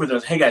I went over there,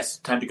 hey guys,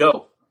 time to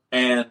go.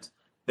 And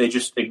they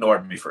just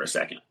ignored me for a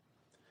second.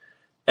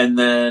 And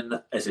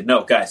then I said,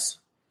 no, guys,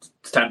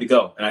 it's time to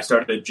go. And I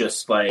started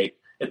just like,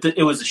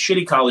 it was a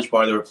shitty college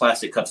bar. There were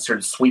plastic cups. I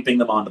started sweeping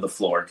them onto the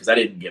floor because I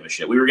didn't give a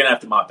shit. We were going to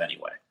have to mop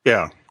anyway.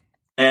 Yeah.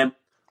 And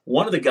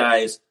one of the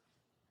guys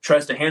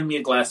tries to hand me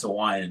a glass of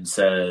wine and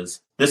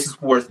says, this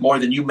is worth more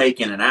than you make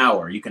in an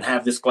hour. You can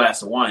have this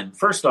glass of wine.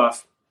 First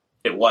off,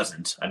 it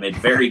wasn't. I made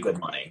very good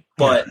money.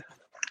 But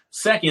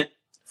second,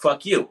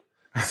 fuck you.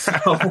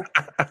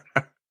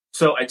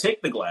 So I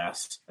take the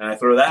glass and I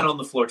throw that on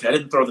the floor. I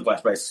didn't throw the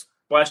glass, but I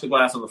splashed the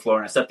glass on the floor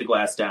and I set the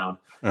glass down.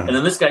 And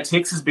then this guy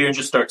takes his beer and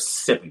just starts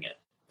sipping it.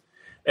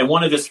 And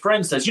one of his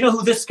friends says, you know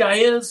who this guy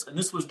is? And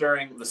this was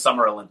during the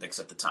Summer Olympics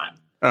at the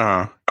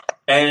time.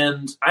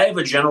 And I have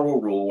a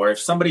general rule where if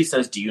somebody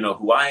says, do you know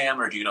who I am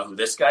or do you know who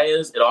this guy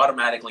is, it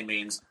automatically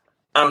means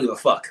I don't give a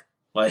fuck.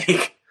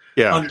 Like,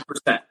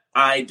 100%.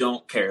 I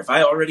don't care. If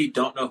I already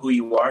don't know who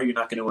you are, you're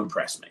not going to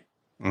impress me.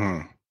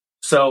 Mm.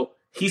 So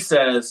he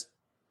says,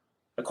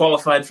 I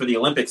qualified for the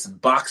Olympics in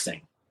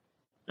boxing.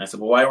 And I said,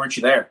 well, why weren't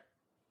you there?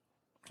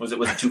 Was it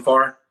too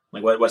far?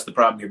 Like, what's the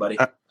problem here, buddy?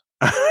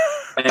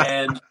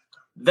 And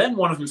then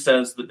one of them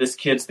says that this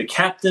kid's the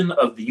captain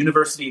of the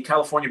University of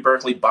California,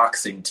 Berkeley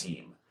boxing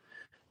team.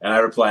 And I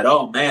replied,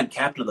 oh, man,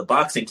 captain of the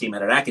boxing team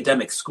at an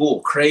academic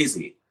school.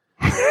 Crazy.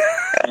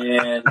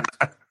 And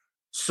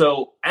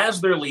so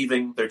as they're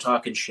leaving, they're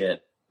talking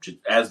shit.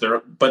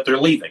 But they're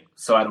leaving,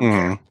 so I don't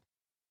care.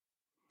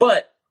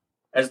 But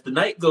as the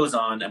night goes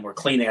on and we're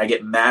cleaning, I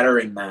get madder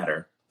and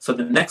madder. So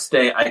the next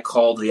day, I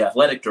called the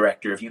athletic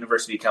director of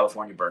University of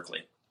California,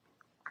 Berkeley.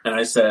 And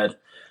I said,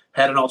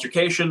 had an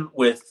altercation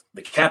with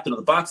the captain of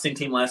the boxing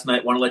team last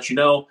night. Want to let you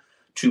know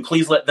to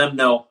please let them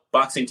know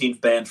boxing team's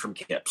banned from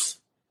KIPS.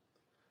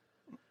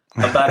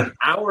 About an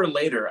hour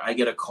later, I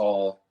get a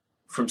call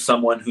from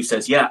someone who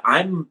says, yeah,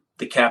 I'm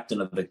the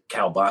captain of the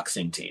Cal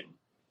boxing team.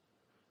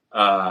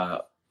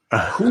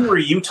 Who were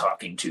you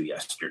talking to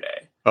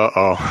yesterday?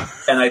 Uh-oh.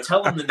 And I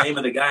tell him the name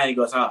of the guy, and he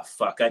goes, oh,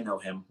 fuck, I know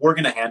him. We're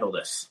going to handle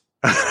this.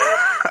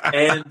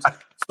 And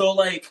so,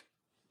 like,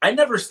 I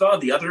never saw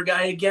the other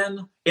guy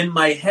again. In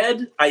my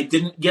head, I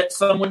didn't get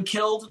someone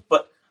killed,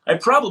 but I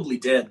probably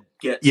did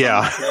get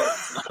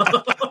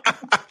someone killed.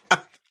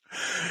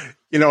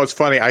 You know, it's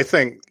funny. I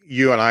think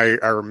you and I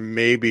are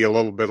maybe a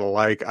little bit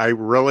alike. I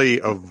really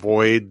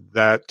avoid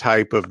that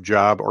type of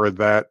job or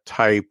that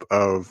type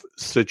of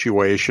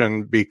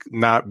situation,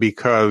 not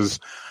because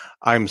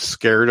I'm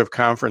scared of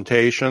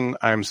confrontation.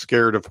 I'm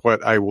scared of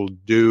what I will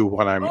do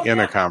when I'm in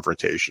a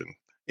confrontation.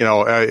 You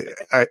know, I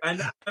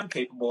know I'm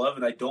capable of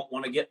it. I don't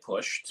want to get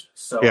pushed,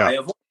 so I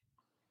avoid.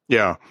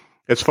 Yeah.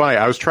 It's funny.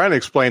 I was trying to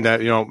explain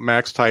that, you know,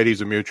 Max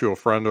Tidy's a mutual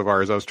friend of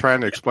ours. I was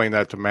trying to explain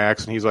that to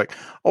Max, and he's like,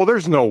 oh,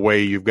 there's no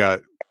way you've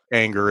got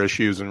anger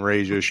issues and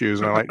rage issues.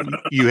 And I'm like,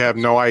 you have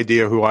no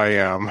idea who I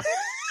am.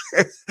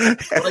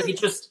 Like, it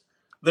just,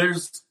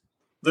 there's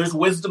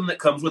wisdom that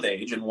comes with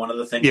age. And one of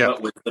the things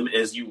about wisdom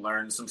is you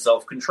learn some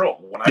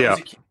self-control. When I was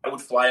a kid, I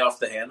would fly off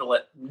the handle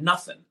at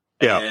nothing.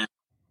 Yeah. And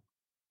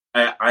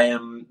I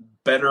am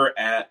better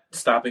at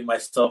stopping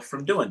myself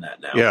from doing that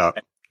now. Yeah.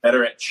 I'm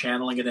better at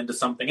channeling it into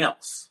something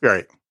else.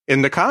 Right.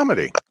 In the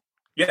comedy.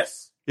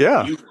 Yes.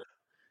 Yeah.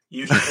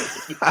 Usually.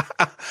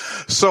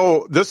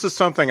 So this is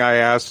something I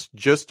asked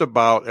just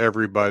about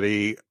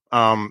everybody.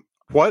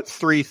 What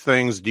 3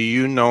 things do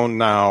you know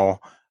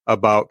now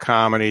about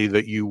comedy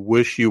that you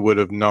wish you would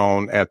have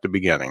known at the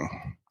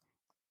beginning?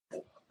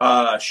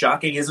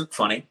 Shocking isn't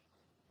funny.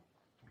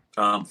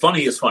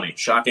 Funny is funny.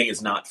 Shocking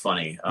is not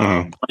funny.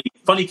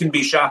 Funny can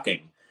be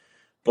shocking,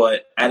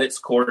 but at its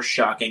core,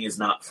 shocking is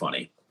not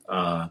funny.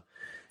 And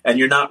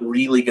you're not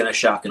really going to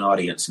shock an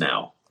audience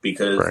now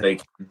because they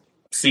can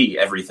see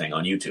everything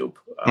on YouTube.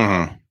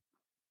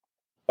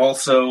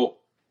 Also,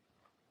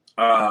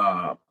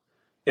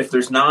 if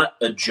there's not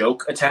a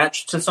joke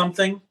attached to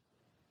something,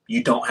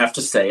 you don't have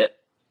to say it.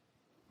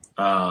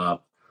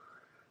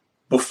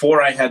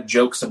 Before I had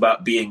jokes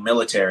about being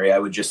military, I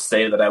would just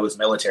say that I was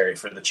military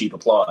for the cheap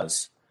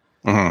applause.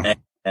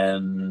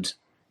 And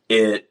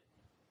it's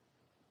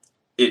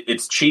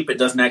cheap. It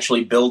doesn't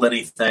actually build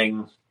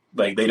anything.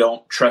 Like, they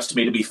don't trust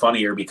me to be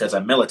funnier because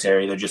I'm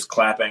military. They're just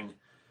clapping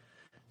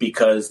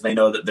because they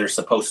know that they're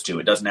supposed to.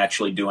 It doesn't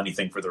actually do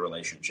anything for the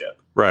relationship.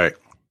 Right.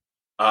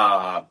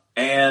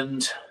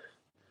 And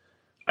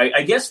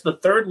I guess the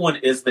third one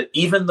is that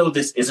even though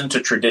this isn't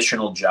a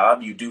traditional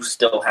job, you do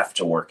still have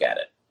to work at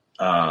it.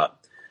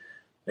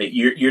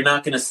 You're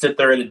not going to sit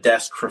there at a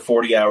desk for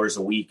 40 hours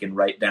a week and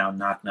write down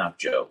knock-knock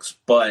jokes,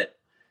 but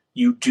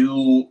you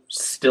do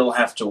still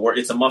have to work.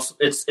 It's a muscle.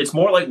 It's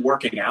more like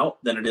working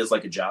out than it is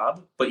like a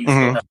job, but you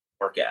still have to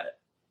work at it.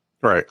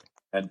 Right.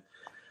 And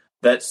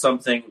that's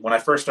something, when I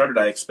first started,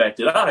 I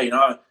expected,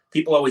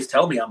 people always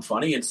tell me I'm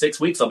funny. In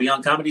 6 weeks, I'll be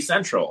on Comedy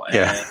Central.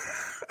 And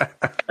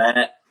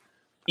that,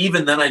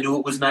 even then I knew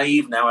it was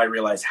naive. Now I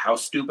realize how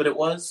stupid it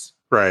was.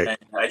 Right. And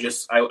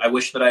I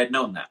wish that I had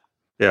known that.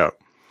 Yeah.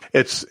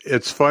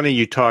 It's funny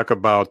you talk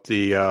about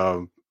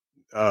the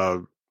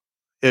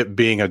it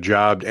being a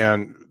job,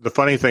 and the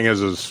funny thing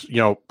is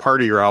part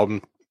of your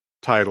album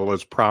title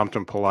is Prompt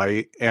and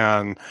Polite,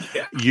 and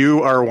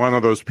you are one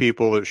of those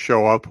people that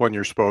show up when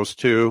you're supposed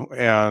to,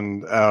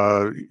 and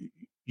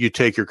you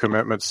take your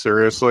commitments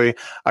seriously.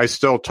 I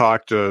still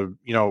talk to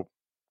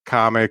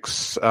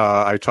comics,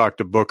 I talk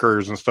to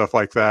bookers and stuff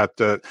like that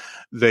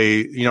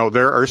they,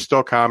 there are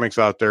still comics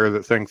out there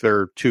that think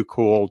they're too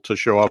cool to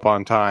show up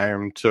on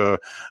time, to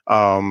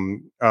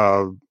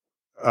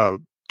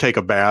take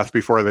a bath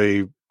before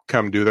they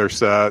come do their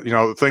set,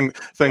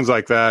 things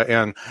like that.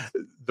 And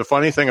the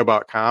funny thing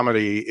about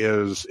comedy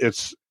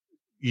is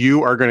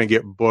you are going to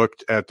get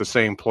booked at the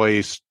same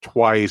place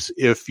twice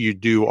if you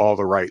do all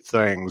the right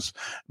things,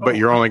 but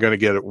you're only going to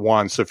get it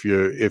once if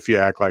you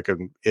act like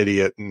an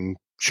idiot and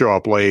show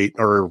up late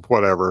or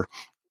whatever.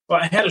 Well,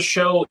 I had a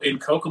show in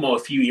Kokomo a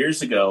few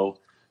years ago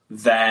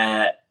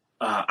that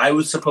I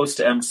was supposed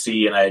to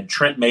MC, and I had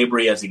Trent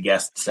Mabry as a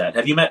guest set.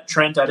 Have you met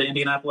Trent out of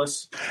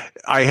Indianapolis?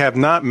 I have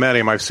not met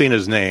him. I've seen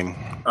his name.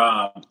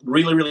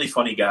 Really, really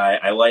funny guy.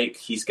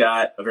 He's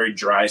got a very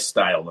dry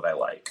style that I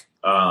like.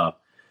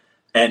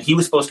 And he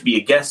was supposed to be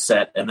a guest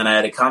set, and then I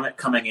had a comic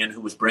coming in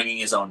who was bringing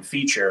his own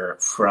feature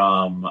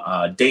from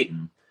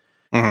Dayton,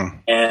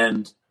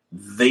 and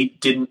they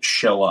didn't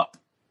show up.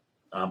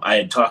 I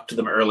had talked to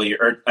them earlier,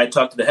 or I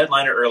talked to the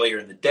headliner earlier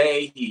in the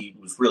day. He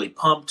was really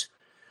pumped.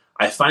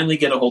 I finally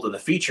get a hold of the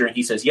feature, and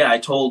he says, "Yeah, I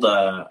told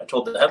the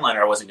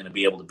headliner I wasn't going to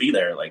be able to be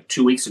there. Like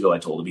 2 weeks ago, I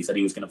told him. He said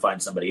he was going to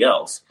find somebody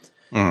else."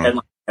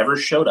 Headliner never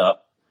showed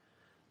up,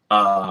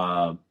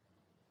 and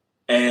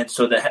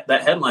so that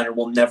headliner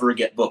will never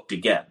get booked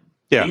again.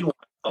 Yeah.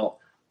 Meanwhile,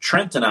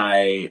 Trent and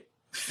I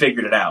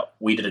figured it out.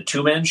 We did a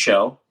 2-man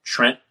show.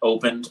 Trent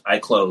opened, I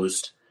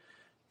closed,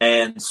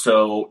 and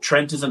so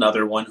Trent is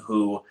another one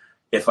who,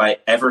 if I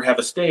ever have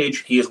a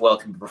stage, he is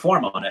welcome to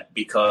perform on it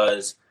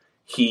because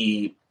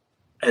he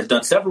has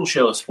done several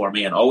shows for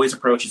me and always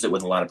approaches it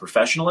with a lot of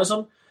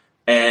professionalism.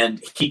 And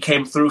he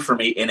came through for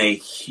me in a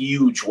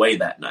huge way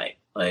that night.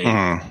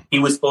 Like he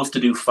was supposed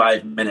to do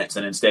 5 minutes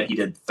and instead he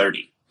did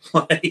 30.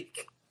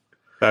 Like,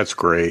 that's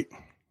great.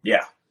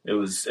 Yeah, it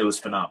was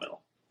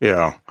phenomenal.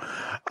 Yeah.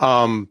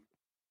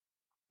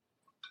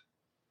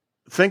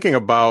 Thinking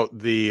about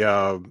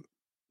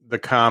the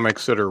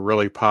comics that are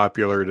really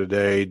popular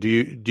today, do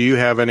you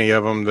have any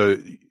of them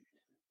that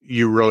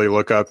you really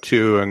look up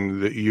to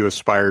and that you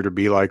aspire to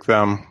be like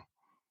them?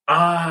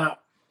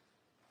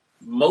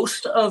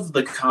 Most of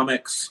the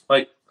comics,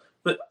 like,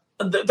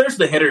 there's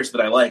the hitters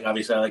that I like.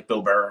 Obviously, I like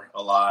Bill Burr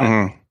a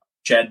lot.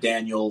 Chad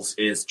Daniels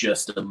is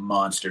just a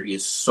monster. He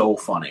is so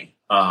funny.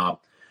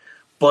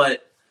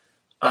 But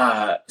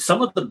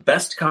some of the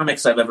best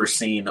comics I've ever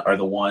seen are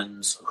the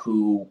ones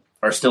who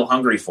are still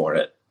hungry for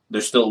it.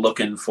 They're still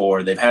looking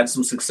for, they've had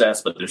some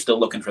success, but they're still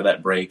looking for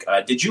that break.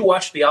 Did you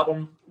watch the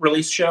album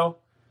release show?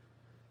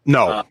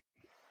 No.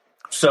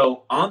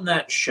 So on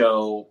that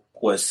show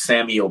was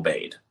Sammy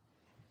Obeid,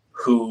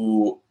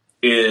 who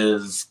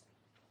is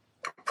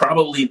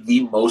probably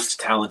the most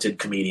talented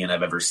comedian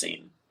I've ever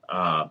seen.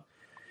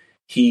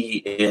 He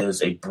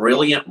is a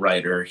brilliant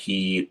writer.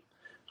 He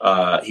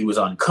was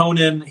on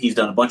Conan. He's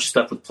done a bunch of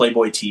stuff with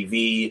Playboy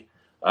TV.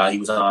 He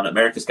was on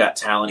America's Got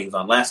Talent. He was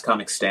on Last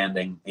Comic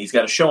Standing. He's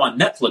got a show on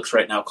Netflix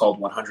right now called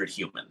 100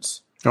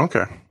 Humans.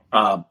 Okay.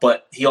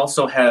 But he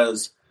also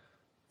has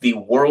the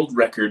world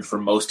record for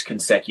most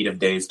consecutive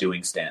days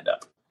doing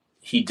stand-up.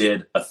 He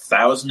did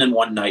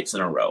 1,001 nights in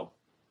a row,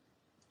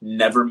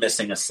 never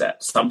missing a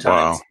set.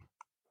 Sometimes,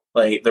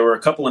 like, there were a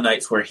couple of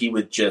nights where he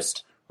would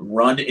just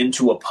run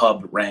into a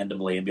pub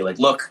randomly and be like,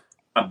 "Look,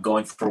 I'm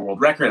going for a world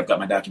record. I've got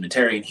my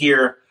documentarian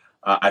here.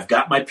 I've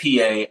got my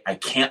PA. I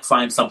can't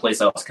find someplace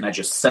else. Can I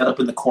just set up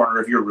in the corner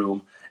of your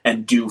room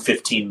and do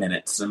 15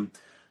 minutes?" And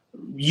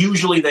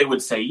usually they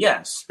would say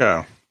yes.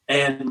 Yeah.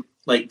 And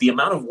like the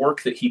amount of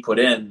work that he put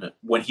in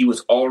when he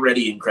was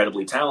already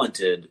incredibly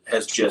talented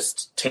has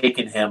just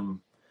taken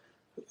him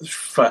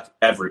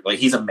like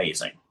he's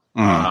amazing.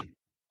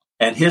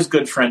 And his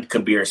good friend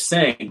Kabir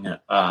Singh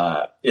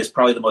is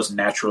probably the most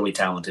naturally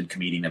talented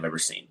comedian I've ever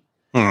seen.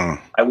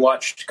 I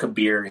watched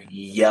Kabir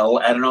yell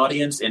at an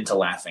audience into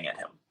laughing at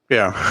him.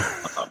 Yeah.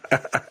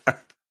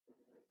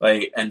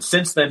 And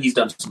since then he's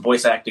done some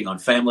voice acting on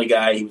Family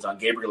Guy. He was on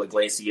Gabriel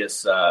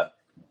Iglesias'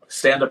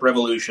 Stand Up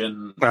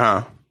Revolution.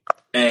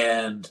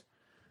 And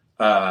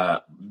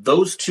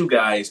those two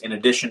guys, in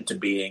addition to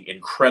being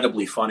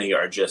incredibly funny,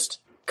 are just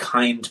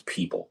kind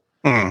people.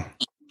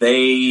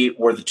 They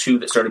were the two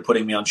that started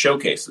putting me on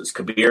showcases.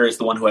 Kabir is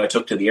the one who I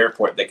took to the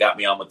airport that got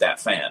me on with that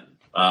fan.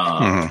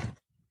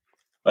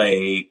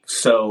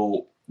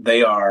 So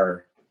they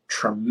are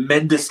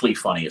tremendously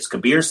funny. It's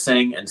Kabir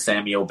Singh and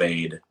Sammy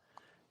Obeid,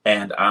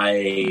 and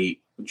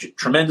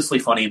tremendously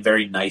funny and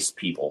very nice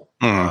people.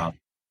 I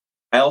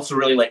also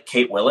really like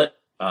Kate Willett.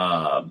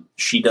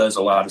 She does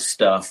a lot of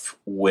stuff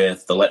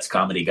with the Let's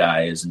Comedy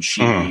guys, and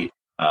she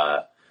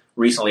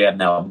recently had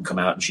an album come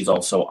out, and she's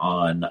also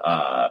on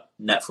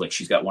Netflix.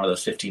 She's got one of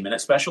those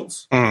 15-minute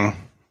specials.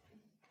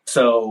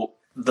 So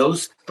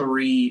those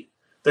three,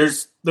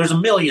 there's a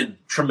million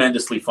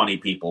tremendously funny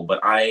people, but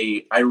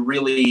I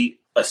really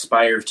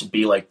aspire to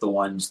be like the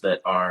ones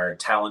that are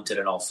talented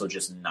and also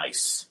just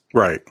nice.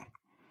 Right.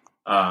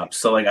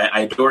 So like I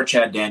adore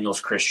Chad Daniels,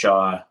 Chris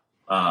Shaw,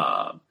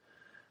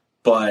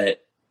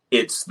 but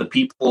it's the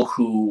people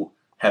who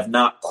have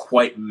not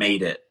quite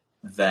made it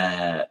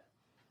that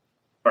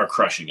are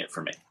crushing it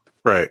for me.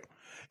 Right.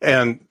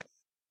 And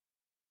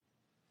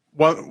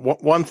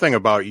one thing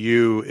about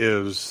you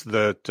is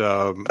that,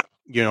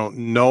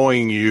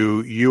 knowing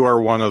you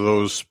are one of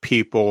those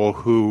people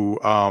who,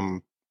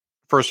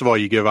 first of all,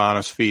 you give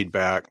honest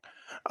feedback,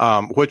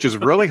 which is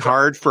really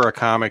hard for a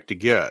comic to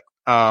get,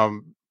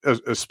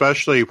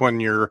 especially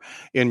when you're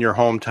in your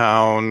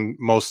hometown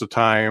most of the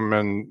time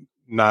and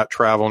not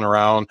traveling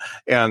around.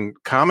 And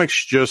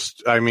comics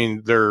just,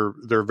 they're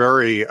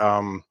very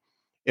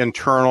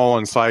internal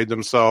inside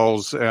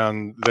themselves,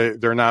 and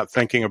they're not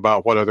thinking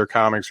about what other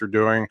comics are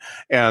doing.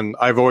 And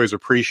I've always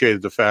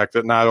appreciated the fact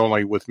that not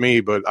only with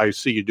me, but I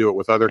see you do it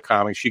with other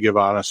comics. You give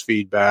honest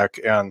feedback,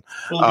 and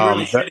well, it'd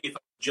be really shitty if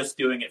I'm just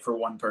doing it for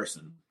one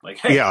person. Like,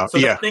 hey,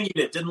 that thing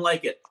you didn't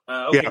like it.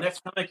 Okay,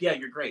 next comic,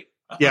 you're great.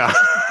 Yeah.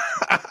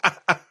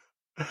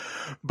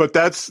 But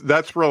that's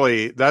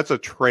a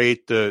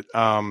trait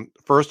that,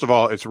 first of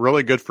all, it's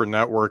really good for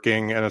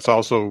networking, and it's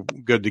also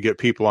good to get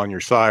people on your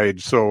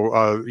side. So,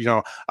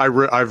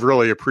 I've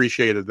really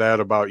appreciated that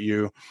about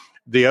you.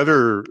 The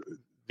other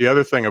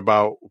thing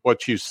about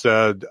what you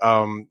said,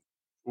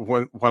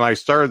 when I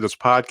started this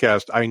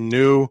podcast, I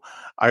knew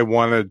I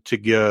wanted to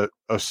get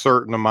a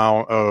certain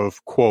amount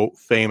of quote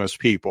famous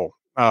people,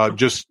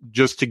 just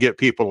to get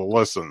people to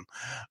listen.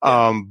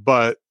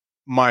 But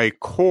my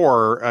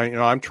core,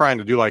 I'm trying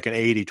to do like an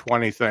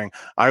 80-20 thing.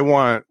 I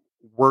want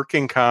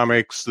working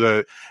comics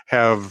that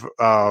have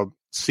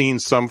seen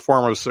some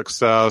form of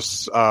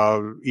success,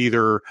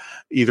 either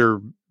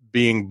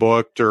being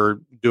booked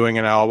or doing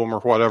an album or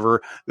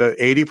whatever. The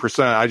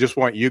 80%, I just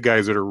want you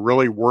guys that are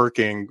really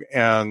working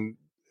and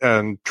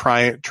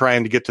trying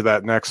to get to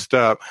that next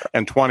step,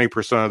 and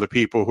 20% of the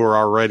people who are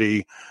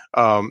already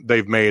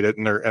they've made it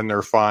and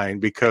they're fine,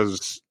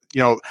 because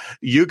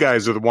you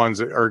guys are the ones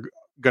that are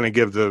going to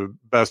give the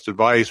best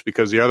advice,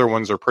 because the other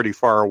ones are pretty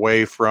far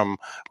away from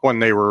when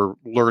they were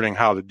learning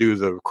how to do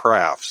the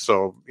craft.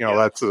 So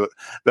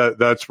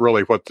that's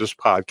really what this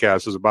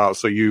podcast is about.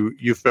 So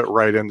you fit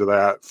right into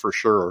that for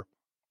sure.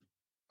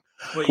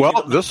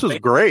 Well, this is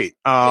great.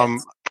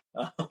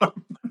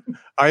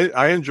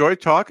 I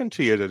enjoyed talking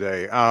to you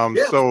today.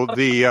 So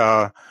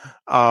the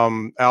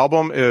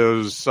album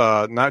is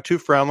Not Too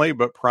Friendly,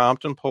 but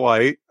Prompt and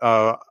Polite.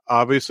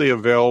 Obviously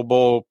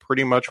available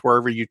pretty much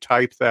wherever you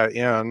type that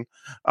in,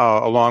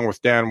 along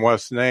with Dan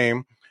West's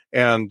name.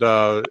 And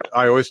I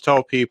always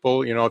tell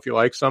people, if you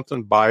like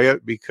something, buy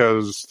it,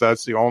 because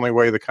that's the only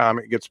way the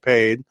comic gets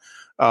paid.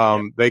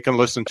 They can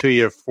listen to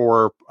you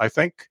for, I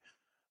think,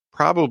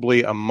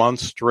 probably a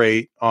month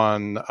straight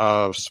on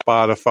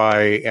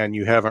Spotify, and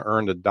you haven't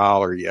earned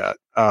 $1 yet.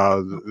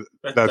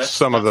 That's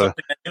some of the.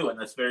 I do, and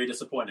that's very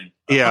disappointing.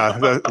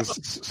 Yeah,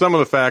 some of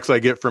the facts I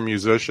get from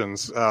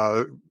musicians.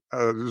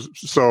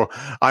 So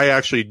I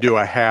actually do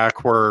a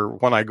hack where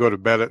when I go to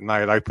bed at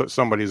night, I put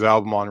somebody's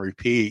album on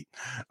repeat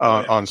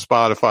on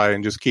Spotify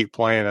and just keep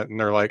playing it. And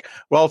they're like,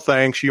 "Well,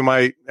 thanks. You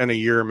might in a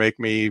year make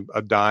me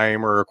a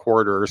dime or a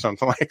quarter or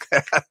something like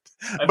that."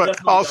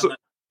 But also, done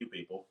that to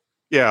people.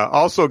 Yeah,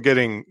 also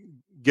getting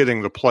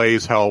the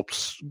plays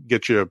helps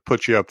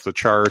put you up the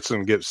charts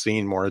and get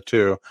seen more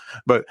too.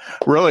 But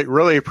really,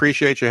 really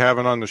appreciate you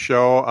having on the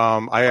show.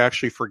 I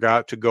actually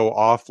forgot to go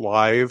off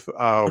live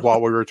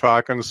while we were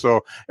talking,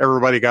 so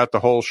everybody got the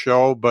whole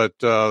show. But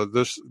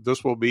this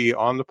will be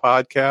on the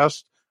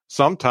podcast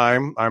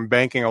sometime. I'm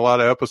banking a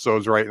lot of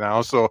episodes right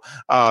now, so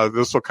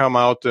this will come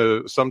out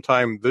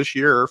sometime this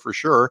year for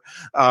sure.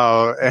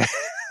 And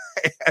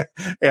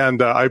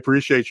I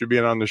appreciate you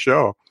being on the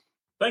show.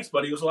 Thanks,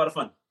 buddy. It was a lot of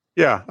fun.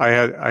 Yeah, I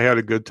had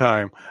a good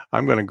time.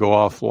 I'm going to go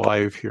off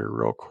live here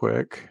real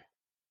quick.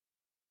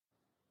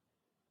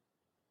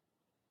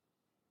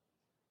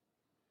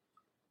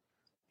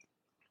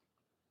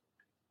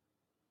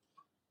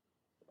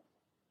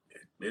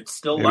 It's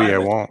still Maybe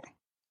live. I won't.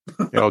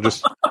 I'll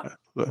just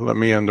let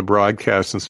me end the broadcast and